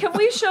fine. Wait, can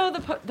we show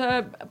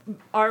the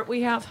art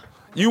we have?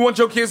 You want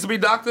your kids to be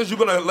doctors? You're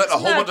going to let a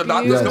whole bunch of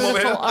doctors come over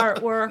here?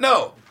 Artwork.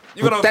 No.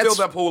 You're going to fill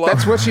that pool up.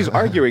 That's what she's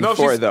arguing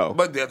for, though.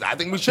 But I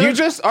think we should. You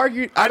just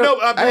argued. I know.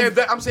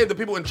 I'm saying the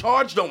people in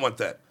charge don't want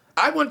that.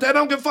 I want that. I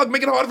don't give a fuck.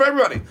 Make it hard for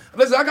everybody.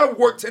 Listen, I got to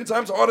work 10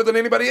 times harder than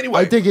anybody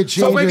anyway. I think it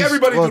changes. So make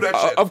everybody do that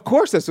shit. Of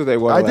course, that's what they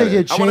want. I think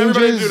it changes. I want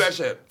everybody to do that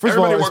shit.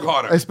 Everybody work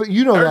harder.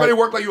 Everybody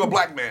work like you a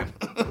black man.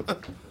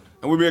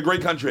 And we'll be a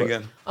great country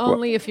again.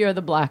 Only if you're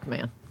the black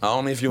man.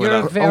 Only if You're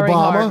a very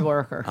hard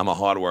worker. I'm a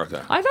hard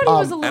worker. I thought he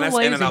was a little and that's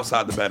lazy. in and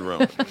outside the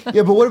bedroom.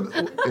 Yeah, but what?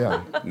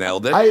 Yeah,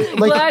 nailed it.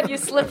 Glad you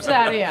slipped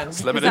that in.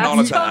 Slip it in all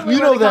the time. You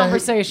know that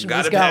conversation got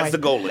was to going. pass the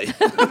goalie.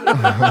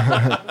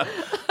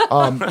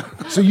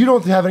 So you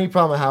don't have any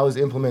problem with how it was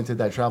implemented,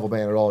 that travel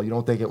ban, at all? You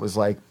don't think it was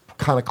like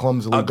kind of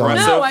clumsily done?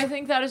 No, I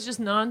think that is just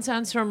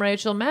nonsense from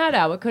Rachel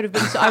Maddow. It could have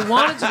been. I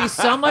want it to be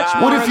so much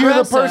more. What if you're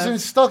the person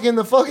stuck in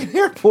the fucking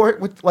airport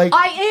with like?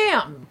 I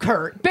am,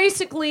 Kurt.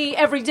 Basically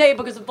every day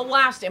because of the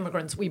last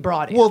immigrants we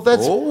brought in. Well,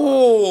 that's.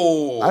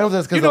 Oh, I don't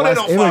think that's because you know the they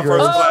last don't fly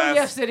immigrants. first class. Oh,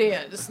 yes, it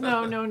is.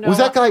 No. Was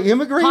that guy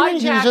immigrating?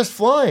 He was just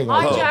flying.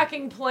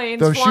 Hijacking planes,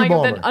 The flying.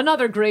 shoe Then bomber.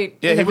 another great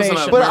Yeah, he was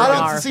innovation. an But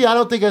American. I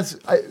don't think it's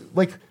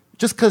like.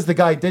 Just because the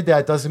guy did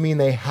that doesn't mean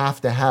they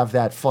have to have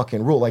that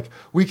fucking rule. Like,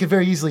 we could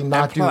very easily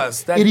not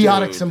plus, do that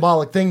idiotic dude-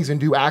 symbolic things and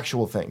do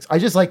actual things. I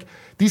just like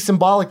these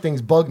symbolic things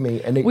bug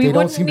me, and they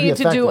don't seem to be wouldn't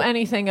need to do effective.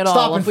 anything at Stop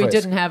all and if we frisk.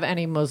 didn't have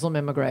any Muslim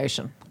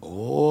immigration.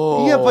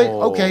 Oh. Yeah, but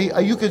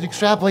okay, you could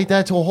extrapolate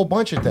that to a whole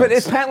bunch of things. But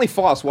it's patently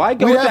false. Why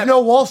go We'd with have that?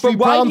 no Wall Street But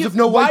why problems do you- if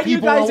no white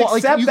people Why on do you Wall-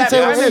 guys like, accept you could that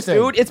say premise, anything.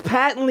 dude? It's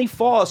patently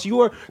false. You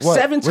are What?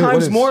 7 Wait, what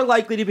times is- more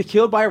likely to be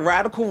killed by a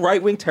radical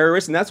right-wing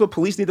terrorist, and that's what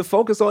police need to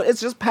focus on.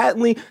 It's just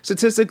patently,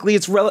 statistically,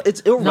 it's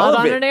irrelevant. Not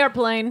on an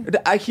airplane.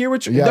 I hear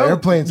what you. Yeah, no,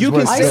 airplanes You is can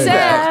what I it's say saying.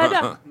 that.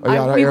 said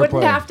Yeah, we wouldn't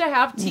airplane. have to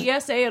have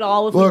TSA at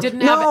all if Look, we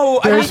didn't have No,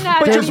 it.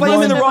 but you're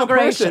blaming the wrong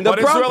person. The But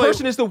it's wrong really-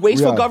 person is the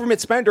wasteful Yeah. government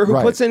spender who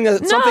Right. puts in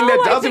something that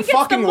I doesn't think it's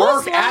fucking the work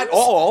Muslims at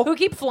all. Who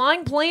keep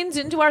flying planes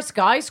into our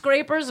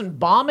skyscrapers and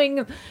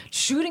bombing,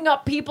 shooting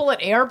up people at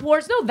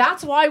airports. No,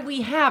 that's why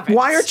we have it.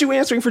 Why aren't you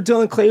answering for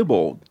Dylan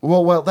Klebold?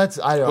 Well, that's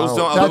I don't Who's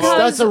know. doing-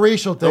 That's a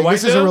racial thing. white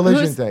This is a dude?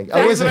 religion Who's- thing.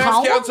 That's Listen, an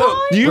ass count, too.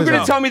 You're Listen. going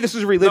to tell me this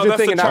is a religion that's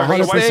thing the and not church. race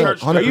The white thing?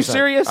 church. Are you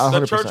serious? The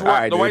 100%. church, All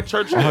right, the dude. white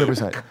church.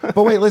 100%.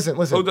 But wait, listen.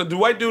 The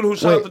white dude who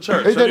shut up the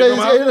church. Wait, So you come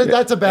out?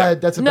 that's a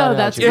bad. That's a No, bad.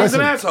 that's- analogy. Yeah, he's an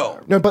Listen. asshole.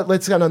 No, but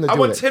let's get on the. I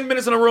went 10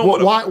 minutes in a room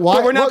with him. Why?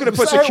 But we're not gonna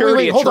put sorry,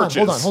 security at hold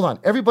churches. Hold on.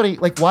 Everybody,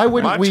 like, why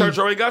wouldn't My we? church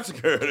already got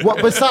security.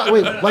 What? But stop.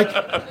 Wait, like,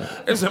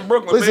 It's in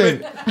Brooklyn, listen.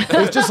 baby.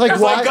 It's just like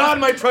It's why? like God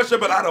might trust you,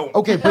 but I don't.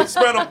 Okay, but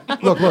Spread them.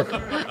 look.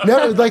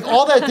 Never, like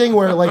all that thing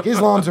where like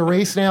Islam's a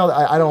race now.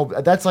 I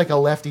don't. That's like a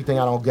lefty thing.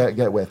 I don't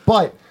get with.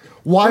 But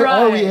why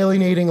are we Right.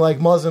 alienating like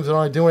Muslims and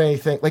aren't doing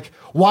anything? Like,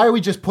 why are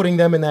we just putting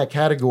them in that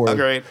category?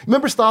 Agreed.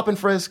 Remember Stop and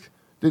Frisk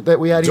that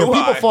we had here? Do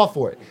People I? fought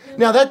for it.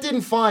 Now that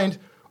didn't find.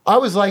 I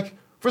was like.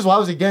 First of all, I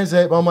was against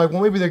it, but I'm like,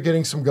 well, maybe they're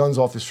getting some guns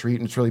off the street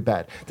and it's really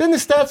bad. Then the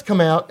stats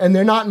come out and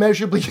they're not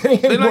measurably getting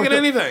any They're not more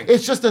getting guns. anything.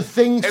 It's just a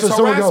thing It's so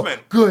someone go,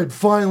 harassment. good,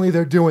 finally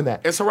they're doing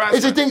that. It's harassment.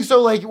 It's a thing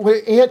so like where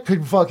Ant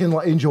could fucking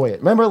enjoy it.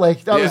 Remember,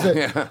 like that was it.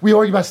 Yeah. We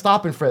argued about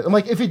Stop and Frisk. I'm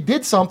like, if it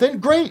did something,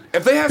 great.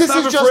 If they had this Stop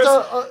is and just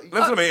Frisk,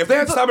 listen to me. If they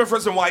had Stop and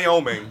Frisk in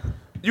Wyoming,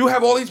 you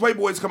have all these white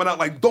boys coming out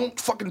like, don't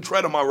fucking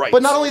tread on my rights.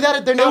 But not only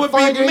that, they're It not would be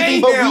finding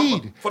anything but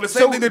mayhem weed. for the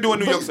same thing they do in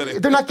New but York City.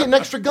 They're not getting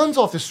extra guns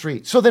off the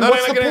street. So then No,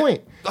 what's they're the not point?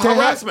 getting the To have-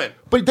 harassment.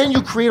 But then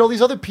you create all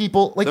these other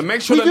people. Like to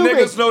make sure we the do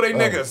niggas make- know they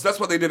niggas. That's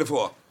what they did it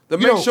for. To You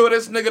make know- sure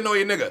this nigga know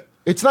your nigga.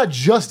 It's not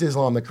just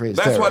Islam that creates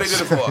That's why they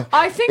terrorists. did it for.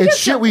 I think It's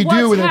shit we do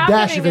what's with a dash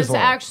happening of is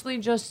Islam. actually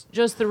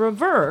just the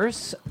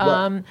reverse,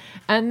 and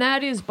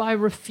that is by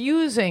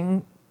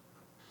refusing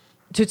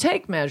to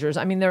take measures.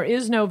 I mean, there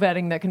is no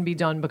vetting that can be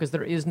done because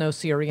there is no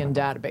Syrian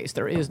database.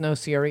 There is no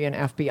Syrian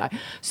FBI.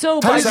 So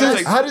How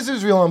By- does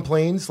Israel on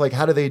planes, like,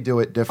 how do they do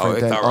it different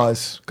they than thorough.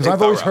 us? Because They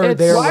I've always thorough. heard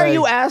It's- their Why are way.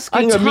 you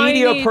asking A a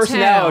media tiny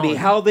personality town.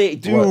 how they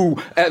do We're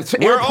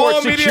airport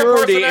all media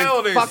security in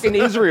personalities. fucking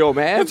Israel,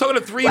 man? You're talking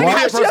to three Like,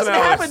 media she doesn't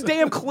have a personalities.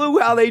 damn clue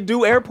how they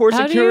do airport How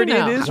do you security know?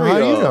 in How Israel.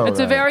 do you know? it's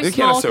a very You can't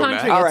small assume that.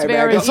 country. All It's right, man,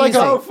 very go- It's like easy.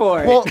 Go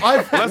for it. Well,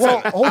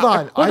 hold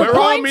on. Well, the We're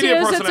all point media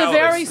is, it's a very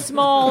personalities.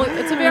 small.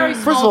 It's a very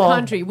First of small all,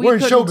 country. We we're in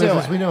couldn't show do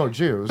business. it. We know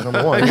Jews,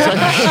 number one.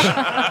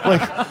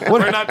 Like,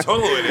 what, We're not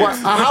total idiots.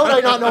 how would I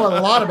not know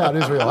a lot about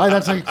Israel?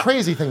 That's a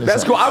crazy thing to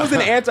That's say. cool. I was in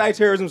the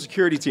anti-terrorism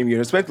security team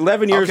unit. Spent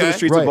 11 years in the Okay.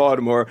 streets Right. of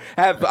Baltimore.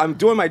 I'm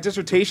doing my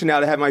dissertation now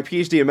to have my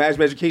PhD in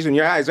management education.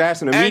 Your eyes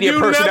asking a And media you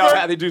personnel never-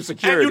 how they do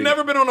security. And you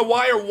never been on a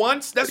wire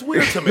once? That's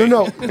weird to me.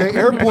 No, the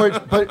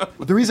airport. But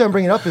the reason I'm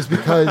bringing it up is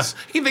because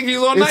He think he's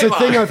on it's a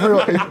thing I've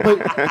Nightline. heard.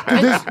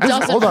 But this,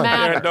 doesn't hold on.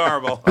 matter. They're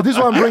adorable. But this is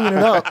why I'm bringing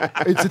it up.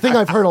 It's a thing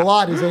I've heard a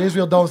lot is that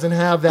Israel doesn't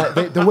have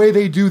that. The way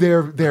they do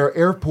their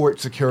airport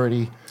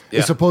security Yeah.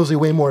 is supposedly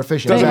way more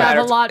efficient. They Doesn't have matter.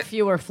 a lot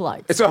fewer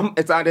flights. It's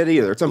not it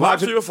either. It's a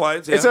Lots of your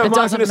flights, yeah. It's a It doesn't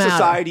homogenous matter.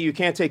 society. You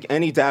can't take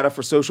any data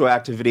for social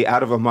activity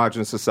out of a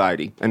homogenous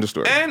society. End of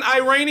story. And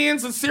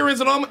Iranians and Syrians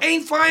and all them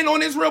ain't flying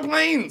on Israel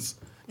planes.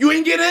 You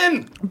ain't get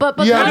in. But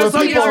Yeah, because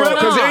but we people are are-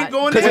 Because they not. ain't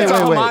going Because in. it's a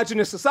wait.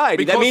 homogenous society.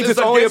 Because That means it's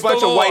it's only a against the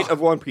bunch of law. white of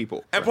one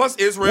people. And plus,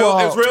 Israel,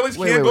 Well, Israelis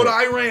wait, can't wait, go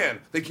wait. to Iran.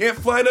 They can't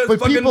fly to But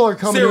fucking people are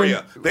coming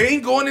Syria. They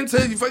ain't going into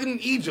fucking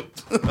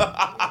Egypt.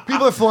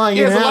 People are flying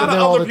in There's and a out lot of of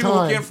there all other the people who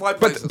time. can't fly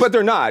places. But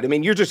they're not. I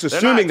mean, you're just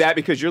assuming not. that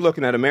because you're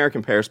looking at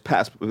American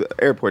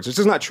airports. It's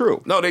just not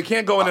true. no, they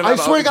can't go in and I out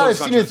of swear to God, other I've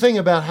seen a countries. thing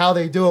about how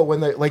they do it when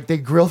they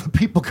grill the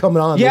people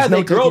coming on. Yeah, There's no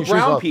they taking grill your shoes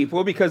brown off.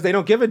 people because they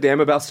don't give a damn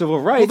about civil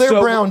rights. Well, they're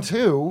So- brown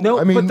too. No,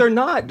 I mean, but they're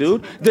not,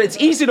 dude. It's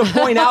easy to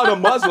point out a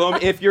Muslim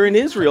if you're in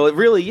Israel. It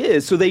really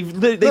is. So they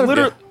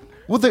literally.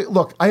 Well,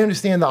 look, I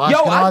understand the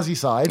Ashkenazi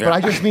side, but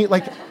I just mean,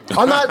 like,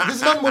 I'm not, this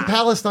is nothing with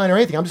Palestine or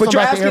anything. I'm just But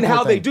you're talking asking about the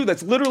how thing. they do.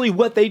 That's literally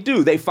what they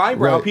do. They find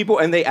brown people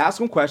and they ask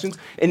them questions.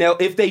 And now,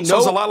 if they know. So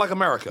it's a lot like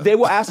America. They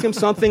will ask them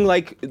something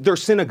like their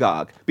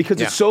synagogue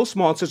because it's so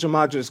small, it's such a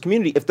homogenous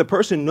community. If the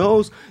person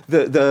knows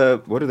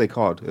the what are they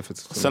called? If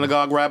it's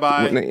synagogue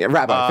rabbi.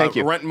 Rabbi, thank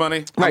you. Rent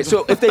money. Right.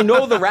 So if they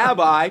know the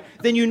rabbi,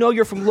 then you know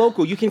you're from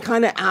local. You can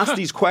kind of ask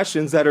these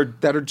questions that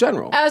are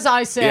general. As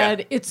I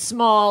said, it's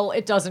small.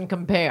 It doesn't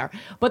compare.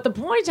 But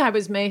the point I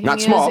was making Not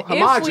small, is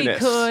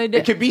homogenous.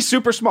 it could be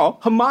super small,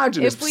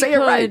 homogenous. Say it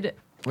right.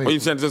 Are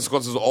you saying this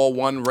because it's all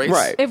one race?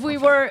 Right. If we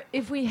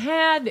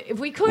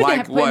could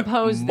like have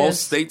imposed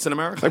most states in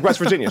America? Like West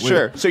Virginia,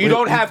 sure. So you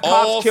don't have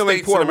cops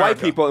killing poor white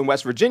people in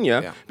West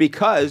Virginia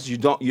because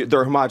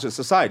they're a homogenous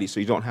society,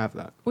 so you don't have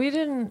that. We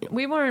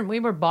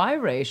were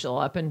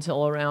biracial up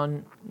until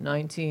around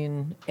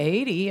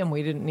 1980, and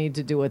we didn't need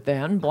to do it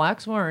then.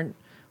 Blacks weren't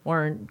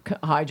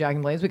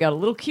hijacking planes. We got a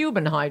little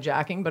Cuban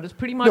hijacking, but it's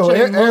pretty much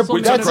a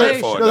Muslim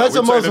generation. That's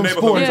a Muslim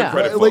sport.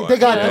 Like they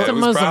got that's a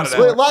Muslim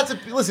sport. Lots of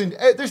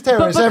there's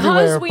terrorists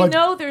everywhere. But because we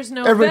know there's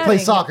no everybody vetting,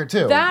 plays soccer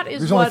too. That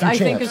is what I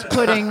think is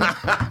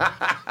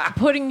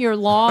putting your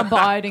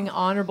law-abiding,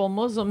 honorable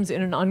Muslims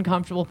in an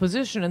uncomfortable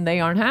position, and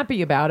they aren't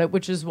happy about it,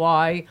 which is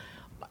why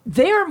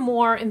they're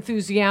more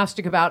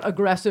enthusiastic about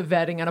aggressive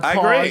vetting and applause.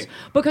 I agree.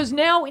 Because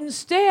now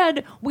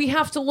instead we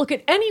have to look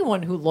at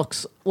anyone who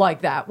looks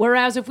like that.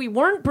 Whereas if we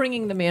weren't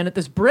bringing them in at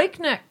this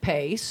breakneck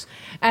pace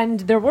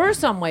and there were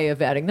some way of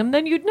vetting them,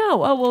 then you'd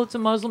know, oh, well, it's a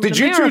Muslim in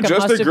America. Did you two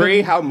just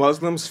agree how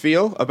Muslims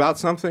feel about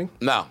something?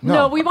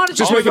 No, we wanted to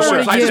just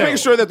making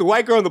sure that the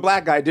white girl and the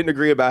black guy didn't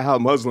agree about how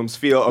Muslims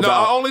feel about. No,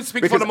 I only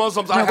speak for the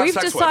Muslims I have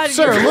sex with.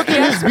 Sir, look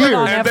at his beard.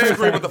 And they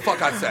agree with the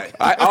fuck I say.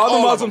 All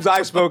the Muslims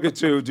I've spoken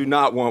to do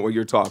not want what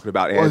you're talking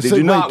about, and they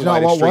do not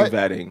want extreme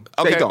vetting.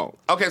 Okay. They don't.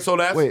 Okay, so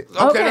that's Okay,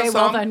 that's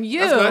well then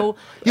you but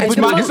the it's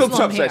a Muslim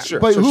subset, here. sure.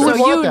 But who would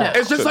want that?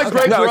 It's just like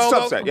Greg No, it's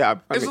Giraldo. subset, yeah.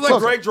 It's like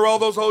Greg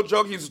Giraldo's whole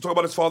joke. He used to talk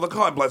about his father.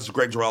 God bless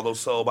Greg Giraldo's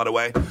soul, by the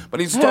way. But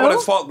he's talking about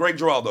his father, Greg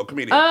Giraldo,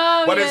 comedian.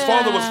 Oh, but his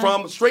father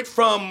was straight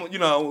from,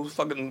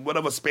 fucking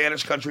whatever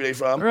Spanish country they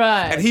from.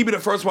 Right. And he be the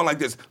first one like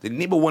this. The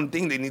number one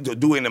thing they need to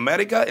do in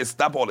America is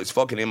stop all this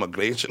fucking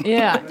immigration.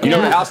 Yeah. You know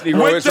what a house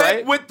Negro is,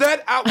 right? With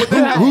that,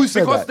 Who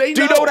said because that? they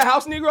Do you know what a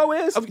house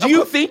Negro is? Do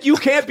you think you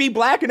can't be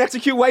black and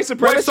execute white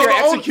supremacy or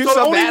execute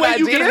some bad idea?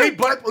 You can hate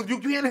black, you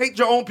can't hate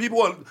your own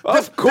people.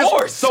 Of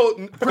course.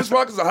 So Chris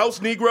Rock is a house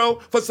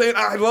Negro for saying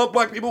I love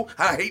black people,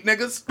 I hate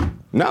niggas.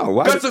 No,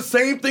 why? That's the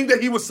same thing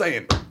that he was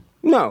saying.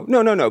 No.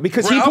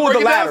 Because he pulled the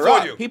ladder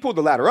up. He pulled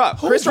the ladder up.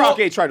 Chris Rock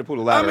ain't trying to pull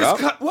the ladder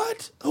up.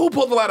 What? Who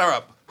pulled the ladder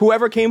up?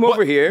 Whoever came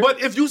over here.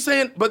 But if you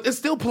saying, but it's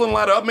still pulling the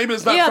ladder up. Maybe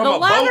it's not from a boat, the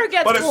ladder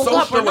gets but it's pulled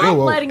up. We're not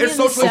socially. letting It's in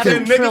socially 7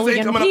 saying niggas trillion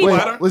ain't coming up people. the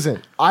ladder.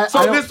 Listen,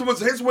 this was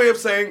his way of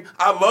saying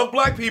I love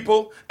black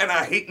people and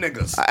I hate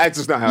niggas. That's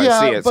just not how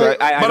I see it. So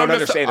I don't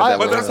understand it that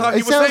way. But that's how he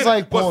It was sounds saying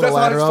like it. pulling That's the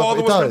how his ladder up. father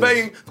It was does.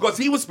 conveying because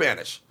he was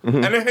Spanish.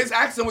 And then his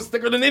accent was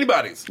thicker than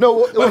anybody's.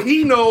 No, but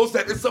he knows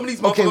that some of these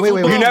motherfuckers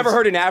wait. You never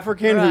heard an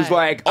African who's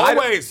like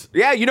always.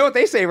 Yeah, you know what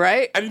they say,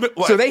 right?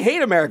 So they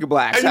hate American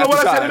blacks. And you know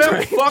what I said to them?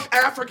 Right? Fuck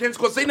Africans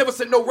because they never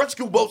sent no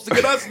rescue boats to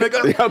get us,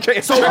 nigga. Okay.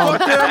 So fuck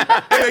them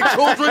and their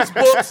children's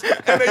books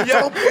and their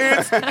yellow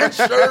pants and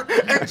shirt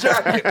and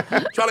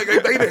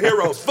jacket. They the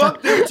heroes.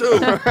 Fuck them too,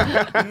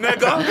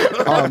 nigga.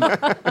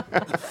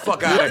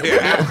 Fuck out of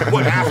here.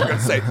 What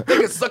Africans say? They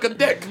can suck a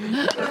dick.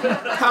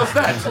 How's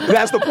that?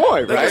 That's the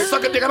point, They right? can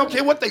suck a dick. I don't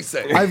care what they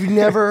say. I've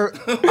never.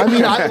 I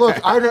mean, I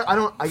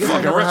don't. I guess I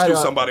Fucking never had rescue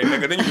somebody,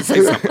 nigga. Then you can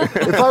say something.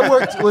 If I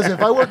worked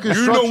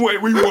construction, You know where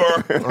we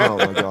were. Oh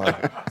my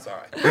god.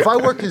 Sorry. If I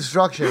worked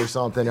construction or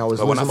something, I was.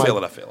 But when I losing feel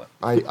my, it, I feel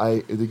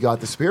it. I got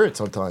the spirit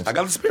sometimes. I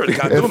got the spirit. It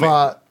got to me.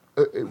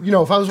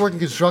 If I was working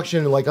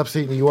construction in like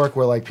upstate New York,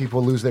 where like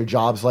people lose their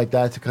jobs like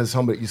that because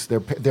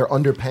they're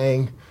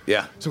underpaying,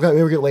 some kind of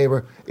immigrant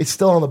labor, it's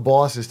still on the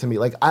bosses to me.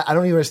 Like I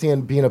don't even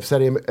understand being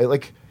upset.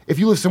 Like if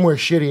you live somewhere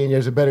shitty and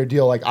there's a better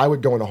deal, like I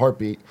would go in a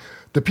heartbeat.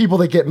 The people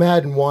that get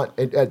mad and want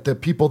at the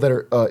people that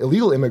are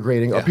illegal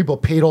immigrating are people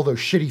paid all those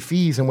shitty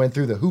fees and went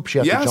through the hoops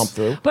you have to jump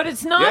through. But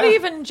it's not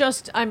even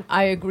just.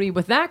 I agree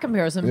with that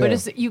comparison.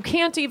 But you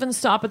can't even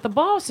stop at the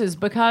bosses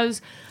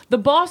because the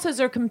bosses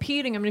are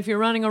competing. I mean, if you're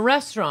running a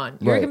restaurant,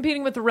 you're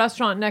competing with the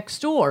restaurant next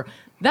door.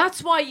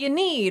 That's why you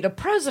need a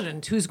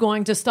president who's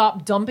going to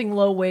stop dumping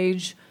low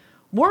wage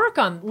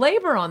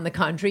labor on the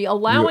country,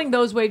 allowing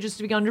those wages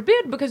to be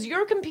underbid because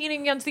you're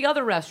competing against the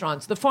other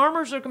restaurants. The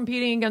farmers are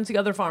competing against the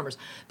other farmers.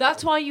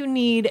 That's why you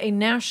need a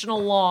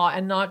national law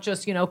and not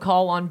just,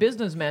 call on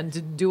businessmen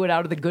to do it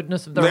out of the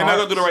goodness of their hearts. They're not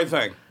going to do the right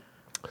thing.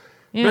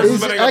 Yeah.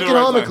 Is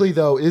economically,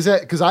 though, is that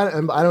because I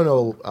don't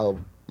know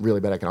really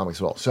bad economics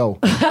at all. So,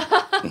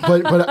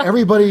 but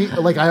everybody,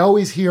 like I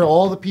always hear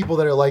all the people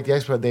that are like the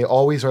expert, they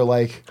always are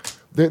like,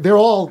 they're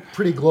all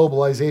pretty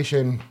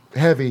globalization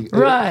heavy.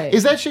 Right.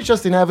 Is that shit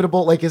just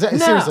inevitable? Like, is that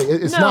seriously?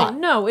 It's not.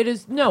 No, it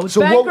is no.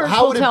 So bankers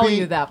how will would it tell be-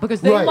 you that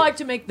because they Right. like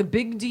to make the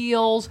big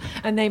deals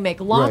and they make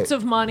lots Right.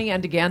 of money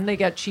and again they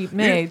get cheap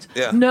maids.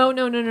 Yeah. No.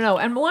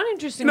 And one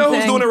interesting You know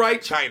thing. who's doing it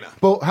right? China.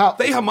 But how?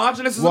 They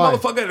homogenous as a Why?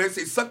 motherfucker. They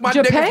say, suck my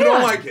dick if you Japan.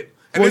 don't like it.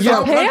 And Well, this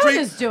whole Japan country,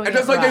 is doing and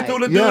just it like they right. threw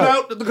the dude Yeah.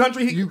 out the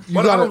country. You I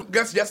gotta- don't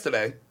guess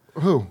yesterday.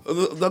 Who?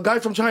 The guy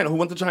from China who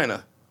went to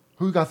China.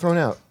 Who got thrown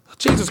out?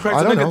 Jesus Christ,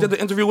 I the don't nigga know. did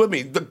the interview with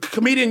me. The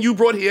comedian you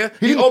brought here,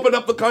 he didn't- opened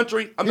up the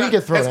country. he didn't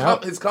get thrown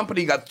out. His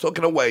company got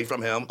taken away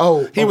from him.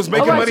 Oh, he was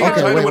making oh, money in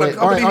okay, China wait, with wait. a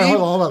company All right, he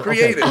hold on.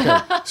 created. Okay.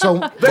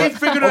 So They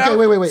figured it out.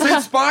 Wait.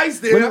 Sent spies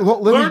there, Let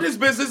me- learned his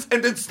business,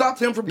 and then stopped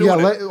him from doing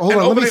Yeah, it. hold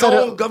and on, let me opened set their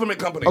it- own government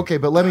company. Okay,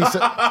 but let me set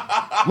it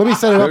up a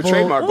little.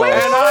 trademark laws.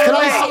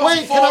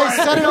 Can I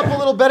set it up a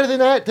little better than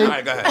that? All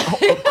right, go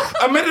ahead.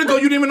 A minute ago,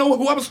 you didn't even know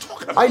who I was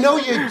talking about. I know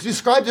you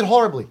described it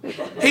horribly,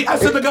 I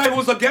said the guy who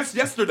was a guest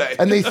yesterday.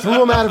 and they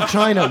threw him out of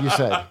China. You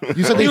said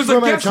they he was threw a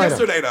him out of guest China.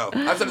 yesterday, though.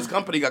 I said his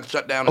company got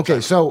shut down. in Okay,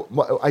 China.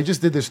 so I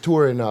just did this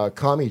tour in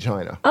commie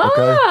China.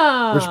 Okay,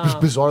 which was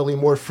bizarrely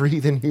more free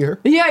than here.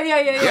 Yeah,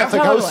 It's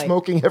like I was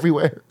smoking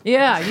everywhere.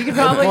 Yeah, you could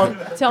probably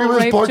tell People just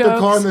rape parked jokes. their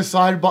car on the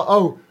side. But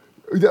oh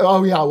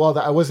yeah. Well,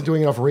 I wasn't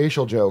doing enough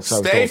racial jokes. I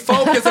was Stay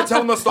told. focused and tell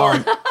them the story.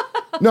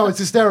 No, it's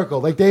hysterical.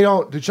 Like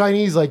the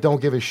Chinese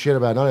don't give a shit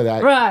about none of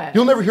that. Right.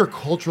 You'll never hear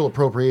cultural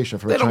appropriation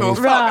from They the don't Chinese.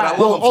 give a fuck. And I love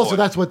Well, them also for it.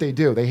 that's what they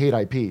do. They hate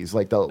IPs.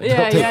 Like they'll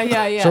Yeah, take-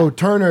 yeah. So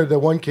Turner, the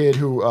one kid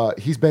who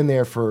he's been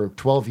there for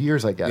 12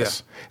 years, I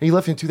guess. Yeah. And he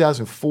left in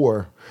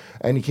 2004,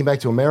 and he came back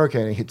to America,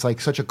 and it's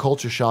like such a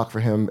culture shock for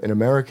him in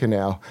America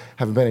now,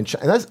 having been in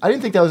China. And I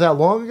didn't think that was that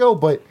long ago,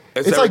 but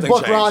it's like everything Buck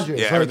changed. Rogers.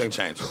 Yeah, like, everything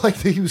changed. Like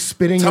he was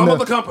spinning. Tell in them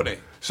the company.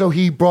 So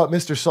he brought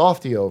Mr.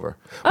 Softy over.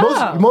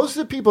 Oh. Most of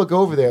the people that go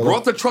over there,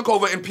 Brought the truck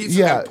over in pieces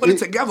and put it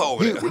together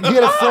over he, there. he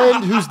had a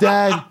friend whose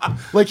dad,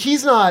 like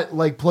he's not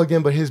like plugged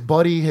in, but his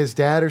buddy, his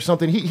dad or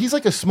something. He's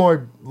like a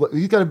smart.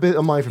 He's got a bit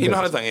of mind for You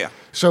know business. how to think, yeah.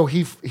 So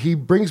he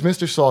brings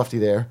Mr. Softy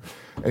there,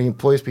 and he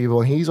employs people,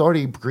 and he's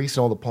already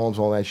greasing all the palms,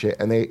 all that shit.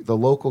 And the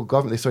local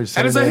government, they started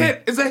And sending it's a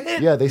hit. It's a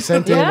hit. Yeah, they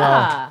sent in.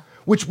 Yeah.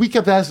 Which we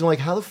kept asking, like,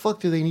 how the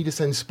fuck do they need to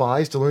send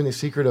spies to learn the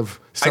secret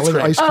of selling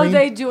cream. ice cream? Oh,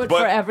 they do it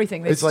But for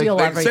everything. They it's like steal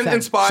they everything. Send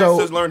in spies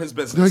So- to learn his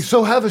They're like, business.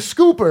 so have a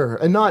scooper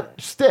and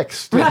not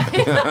sticks.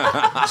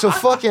 So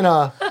fucking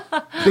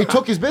they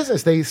took his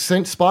business. They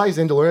sent spies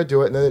in to learn how to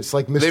do it, and then it's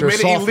like Mr. They made it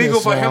Softness illegal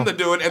for now. him to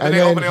do it, and then and they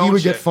then open their he own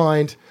would shit. get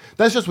fined.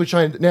 That's just what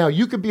China. Now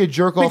you could be a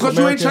jerk off Because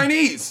you ain't American.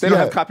 Chinese. They don't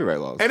Yeah. have copyright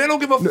laws. And they don't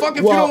give a fuck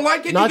if Well, you don't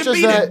like it, you not can just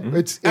beat that, it.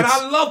 it's- And it's-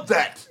 I love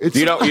that. It's,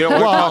 You don't want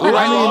well, copyright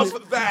I mean, laws for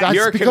that. that's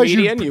You're a because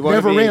comedian, you you wanna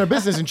never be- ran a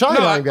business in China.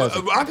 No, I'm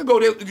guessing. I could go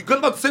there.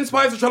 Good luck. Send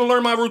spies to try to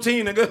learn my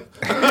routine, nigga.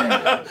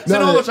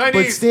 Send all the but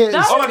Chinese. Stan-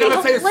 That All would I be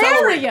gotta say is celery.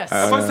 hilarious.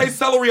 If I say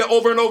celery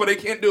over and over, they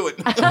can't do it.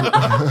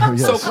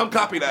 So come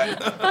copy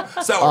that.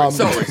 Celery.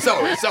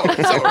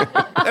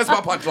 That's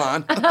my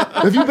punchline.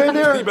 Have you been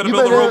there? You better You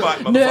build a been there? robot,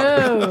 motherfucker.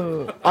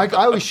 No.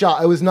 I was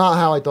shocked. It was not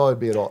how I thought it'd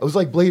be at all. It was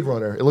like Blade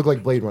Runner. It looked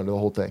like Blade Runner, the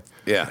whole thing.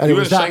 Yeah. And You it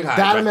was were in that, Shanghai,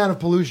 that right? amount of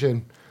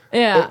pollution.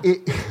 Yeah.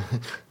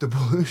 The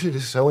pollution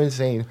is so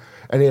insane,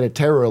 and they had a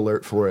terror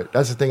alert for it.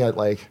 That's the thing. I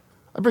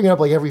bring it up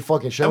like every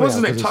fucking show. And what's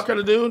his now, name? 'cause Tucker,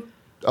 the dude?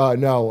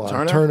 no,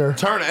 Turner.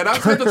 Turner. And I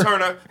said to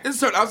Turner, it's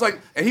Turner. I was like,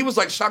 and he was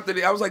like shocked that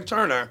I was like,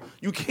 Turner,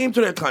 you came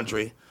to their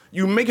country,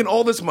 you making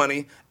all this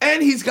money,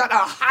 and he's got a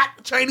hot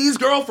Chinese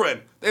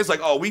girlfriend. It's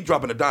like, oh, we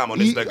dropping a dime on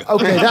this nigga.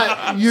 Okay,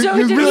 that you So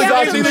you did really he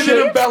got have some to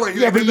shit. leave? belly.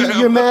 Yeah, but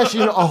you're mashing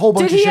a whole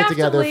bunch Did of he shit have to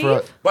together for.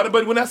 leave?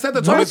 But when I said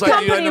that to him, His it's like,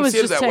 you company didn't was see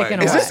it just that way.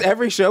 taken Is away. this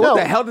every show? No,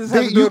 What the hell does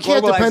this have to do you with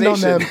can't depend on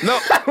them.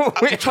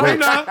 globalization? No,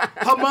 China,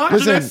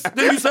 homogenous. Listen.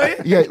 Did you say?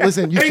 Yeah,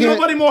 listen, you Ain't can't.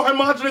 nobody more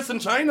homogenous than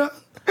China.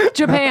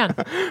 Japan.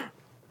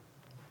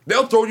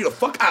 They'll throw you the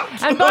fuck out.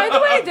 And by the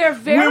way, they're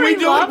very when we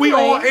do lovely. it,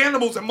 we all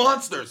animals and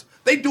monsters.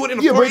 They do it in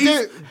a Yeah, but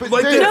freeze.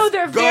 but they're- No,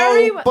 they're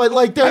very- But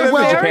like they're Very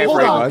well, Japan hold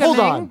pretty on, much. hold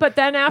welcoming, on. But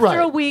then after Right.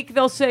 a week,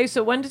 they'll say,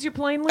 "So when does your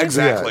plane leave?"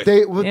 Exactly. They,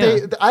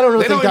 Yeah. I don't They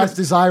think don't that's even-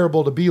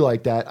 desirable to be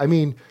like that. I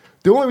mean,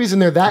 the only reason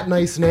they're that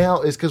nice now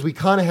is because we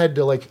kind of had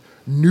to like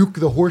nuke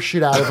the horse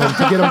shit out of them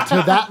to get them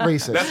to that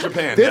racist. That's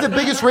Japan, They're yeah. the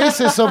biggest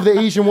racists of the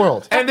Asian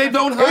world. And they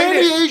don't hide And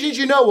the it. Asians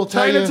you know will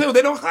tell China you. too.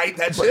 They don't hide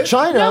that shit.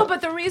 China. No,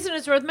 but the reason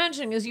it's worth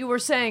mentioning is you were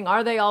saying,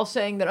 are they all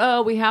saying that,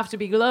 oh, we have to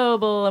be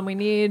global and we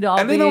need all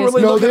And they these, don't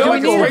really No, look they at don't it we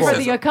like go need it it's for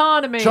racism. the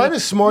economy.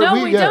 China's smart. No,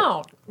 We- we yeah.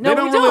 don't. No, They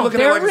don't we really don't. look at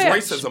it They're like rich.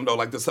 it's racism though,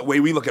 like the way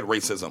we look at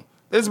racism.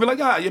 They just be like,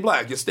 you're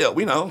black, you're still,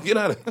 we know, get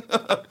out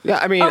of Yeah,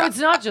 I mean, Oh, it's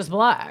not just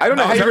black. I don't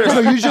know how you're No,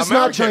 going you're just not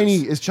Americans.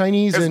 Chinese. It's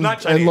Chinese, It's and, not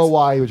Chinese. and low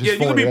Y, which is yeah, you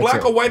can foreign, be that's black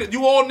it. or white.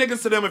 You all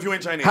niggas to them if you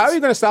ain't Chinese. How are you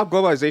going to stop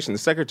globalization? The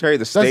Secretary of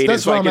the State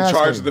that's is what like I'm in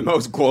charge asking. of the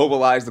most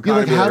globalized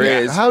economy how there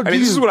do- is. how I do mean,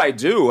 this you- is what I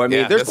do. I mean,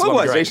 Yeah, there's that's what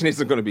I'm globalization great.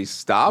 isn't going to be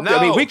stopped. No.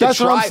 I mean, we can That's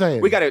what I'm try.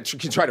 saying. We got to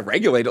can try to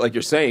regulate it, like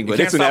you're saying, but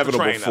You it's can't stop the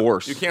inevitable train, though.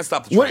 force. You can't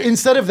stop the train. What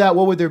instead of that?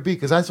 What would there be?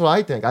 Because that's what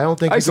I think. I don't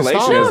think you can stop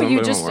Isolationism. it. No, Isolationism, you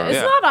but it just, won't work.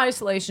 it's Yeah. not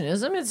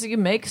isolationism. It's you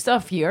make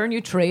stuff here and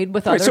you trade with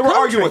with other So we're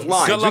arguing with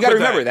countries. lines. You got to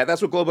remember that.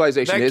 That's what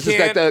globalization is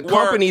that the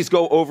companies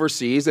go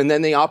overseas and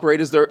then they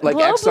operate as their, like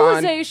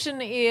Exxon. Globalization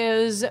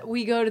is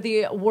we go to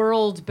the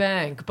World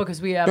Bank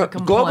because we have a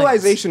complaint.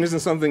 Globalization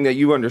isn't something that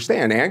you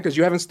understand, Ann, because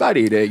you haven't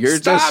studied it. You're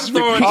just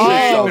repeating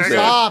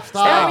Stop.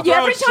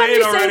 Every time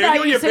you say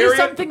that, you say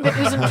something that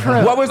isn't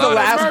true. What was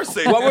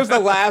the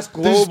last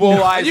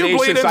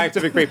globalization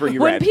scientific paper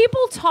you read? When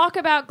people talk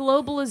about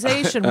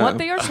globalization, what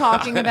they are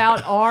talking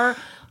about are...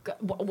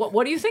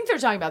 What do you think they're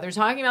talking about? They're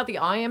talking about the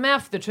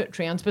IMF, the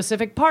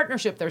Trans-Pacific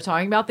Partnership. They're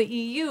talking about the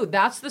EU.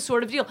 That's the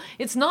sort of deal.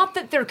 It's not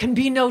that there can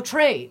be no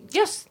trade.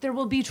 Yes, there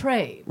will be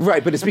trade.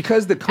 Right, but it's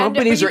because the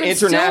companies are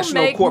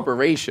international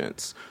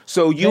corporations.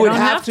 So you would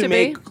have to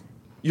make...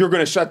 You're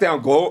going to shut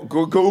down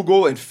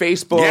Google and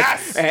Facebook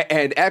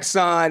and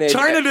Exxon. And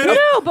China did it.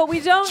 No, but we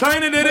don't.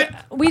 China did it.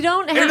 We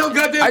don't have. Ain't no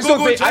goddamn I just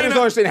don't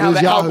understand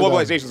how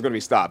globalization is going to be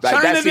stopped.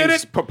 That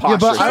seems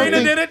preposterous.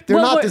 China did it. They're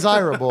not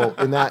desirable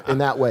in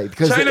that way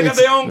because China got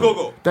their own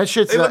Google. That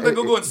shit's they looked at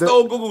Google and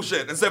stole Google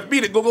shit and said,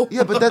 "Beat it, Google."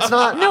 Yeah, but that's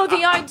not. No,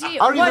 the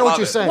idea. I don't even know what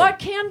you're saying. What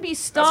can be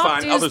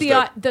stopped is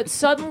that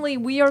suddenly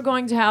we are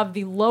going to have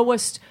the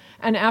lowest.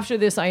 And after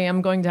this, I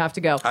am going to have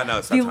to go. I know.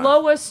 It's the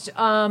lowest,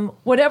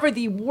 whatever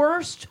the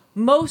worst,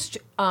 most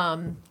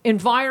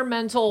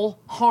environmental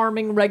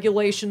harming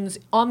regulations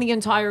on the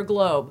entire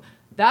globe.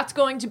 That's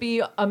going to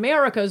be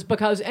America's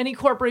because any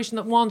corporation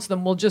that wants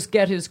them will just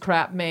get his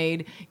crap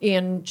made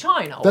in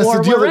China That's or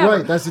the deal, wherever.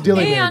 right? That's the deal.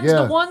 And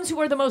the ones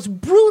who are the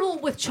most brutal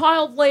with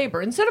child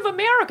labor, instead of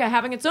America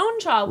having its own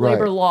child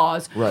labor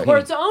laws or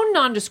its own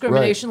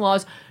non-discrimination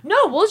laws,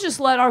 no, we'll just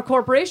let our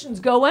corporations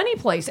go any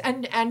place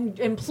and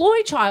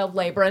employ child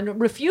labor and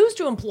refuse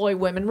to employ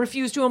women,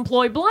 refuse to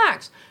employ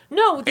blacks.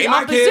 No, the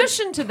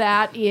opposition to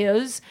that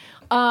is...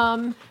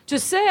 to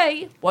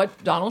say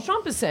what Donald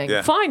Trump is saying.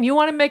 Yeah. Fine, you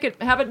want to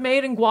have it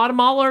made in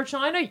Guatemala or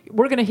China?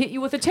 We're going to hit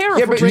you with a tariff.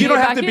 Yeah, but you don't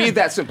have to be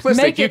that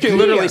simplistic. You can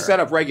literally set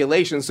up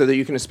regulations so that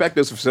you can inspect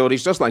those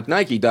facilities just like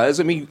Nike does.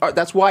 I mean,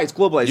 that's why it's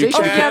globalization.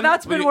 Oh, yeah,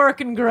 that's been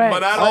working great.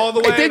 But not all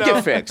the way. It did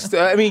get fixed.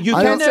 I mean, you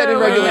can set in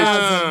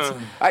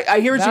regulations. I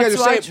hear what you guys are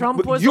saying.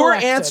 Trump was your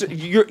elected.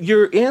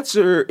 your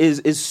answer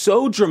is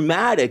so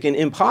dramatic and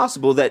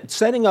impossible that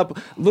setting up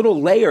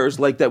little layers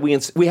like that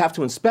we have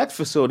to inspect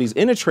facilities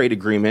in a trade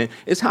agreement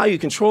is how you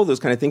control those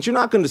kind of things. You're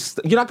not going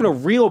to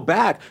reel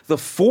back the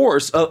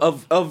force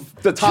of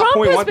the top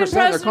 0.1% of their companies. Trump has been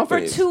president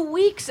for 2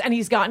 weeks, and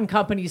he's gotten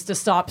companies to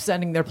stop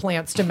sending their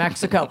plants to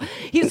Mexico.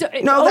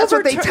 That's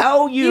what they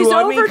tell you.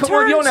 I mean, come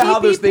on, you don't know how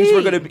those things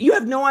were going to be. You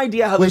have no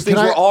idea how those things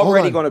were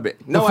already going to be.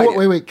 No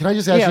idea. Wait. Can I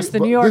just ask you? Yes, the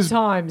New York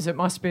Times. It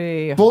must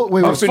be. So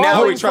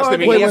now we trust the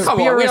media.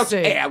 Come on,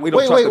 we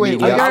don't trust the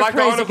media. I like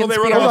the article they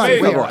wrote on me.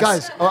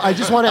 Guys, I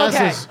just want to ask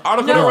this.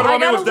 Article they wrote on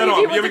me was dead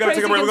on. Yeah, we got to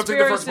take a break. We're going to take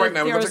the first break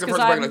now. We're going to take the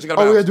first break now.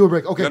 Oh, we're going to do a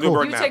break. Okay,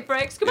 cool. You take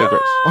breaks. Come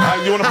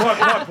on. You want to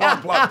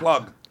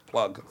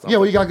plug? Yeah,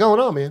 what you got going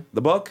on, man?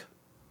 The book?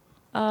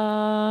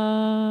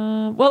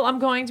 Well, I'm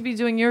going to be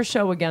doing your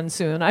show again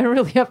soon. I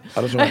really have.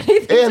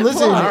 Hey,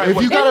 listen,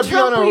 if you got to be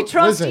on a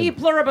trust e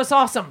pluribus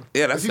awesome.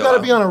 Yeah, that's if you got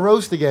to be on a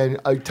roast again,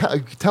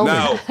 tell me.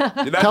 No,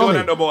 you're not doing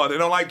that no more. They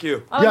don't like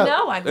you. Oh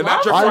no, I love it.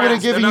 I would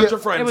have given you.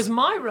 It was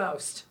my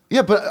roast.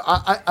 Yeah, but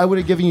I would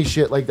have given you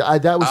shit like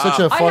that. That was such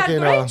a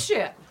fucking. I had great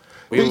shit.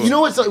 You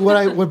know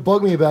what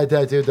bugged me about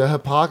that, dude? The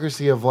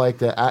hypocrisy of like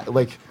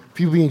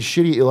people being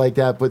shitty like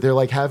that, but they're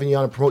like having you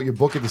on to promote your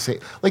book at the same.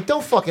 Like,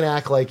 don't fucking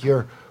act like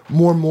you're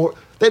more.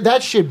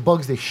 That shit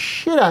bugs the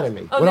shit out of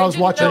me when I was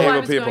watching it. I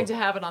was going to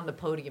have it on the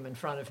podium in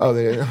front of me. Oh,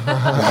 they didn't.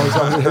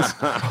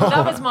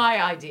 That was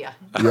my idea.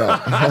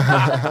 Yeah.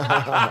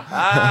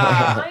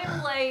 I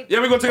am late.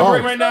 Yeah, we're going to take a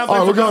break right now.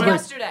 Oh, we're going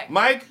yesterday.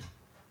 Mike?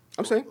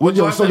 I'm saying. What's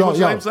your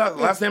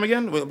last name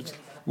again?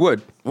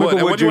 Wood.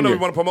 And what do you want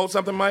to promote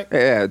something, Mike?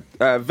 Yeah,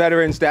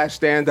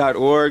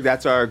 veterans-stand.org.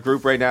 That's our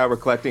group right now. We're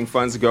collecting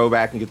funds to go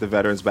back and get the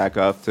veterans back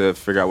up to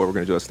figure out what we're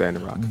going to do at Stand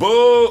and Rock.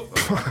 Boo!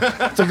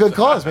 It's a good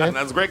cause, man.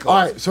 That's a great cause. All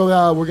right, so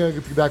we're going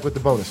to be back with the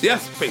bonus.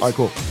 Yes, please. All right,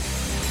 cool.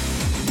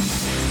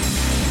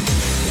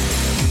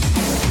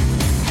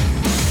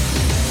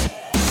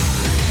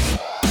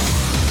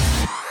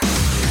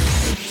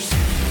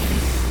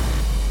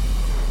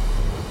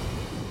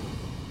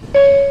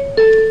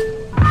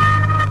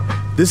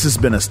 This has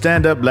been a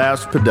Stand Up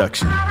Labs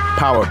production,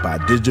 powered by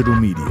digital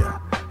media.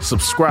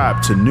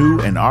 Subscribe to new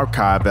and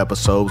archive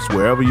episodes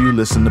wherever you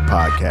listen to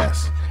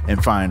podcasts,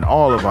 and find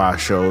all of our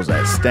shows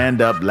at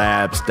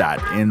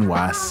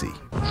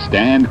standuplabs.nyc.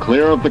 Stand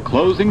clear of the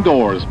closing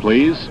doors,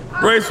 please.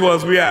 Race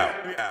Wars, we out.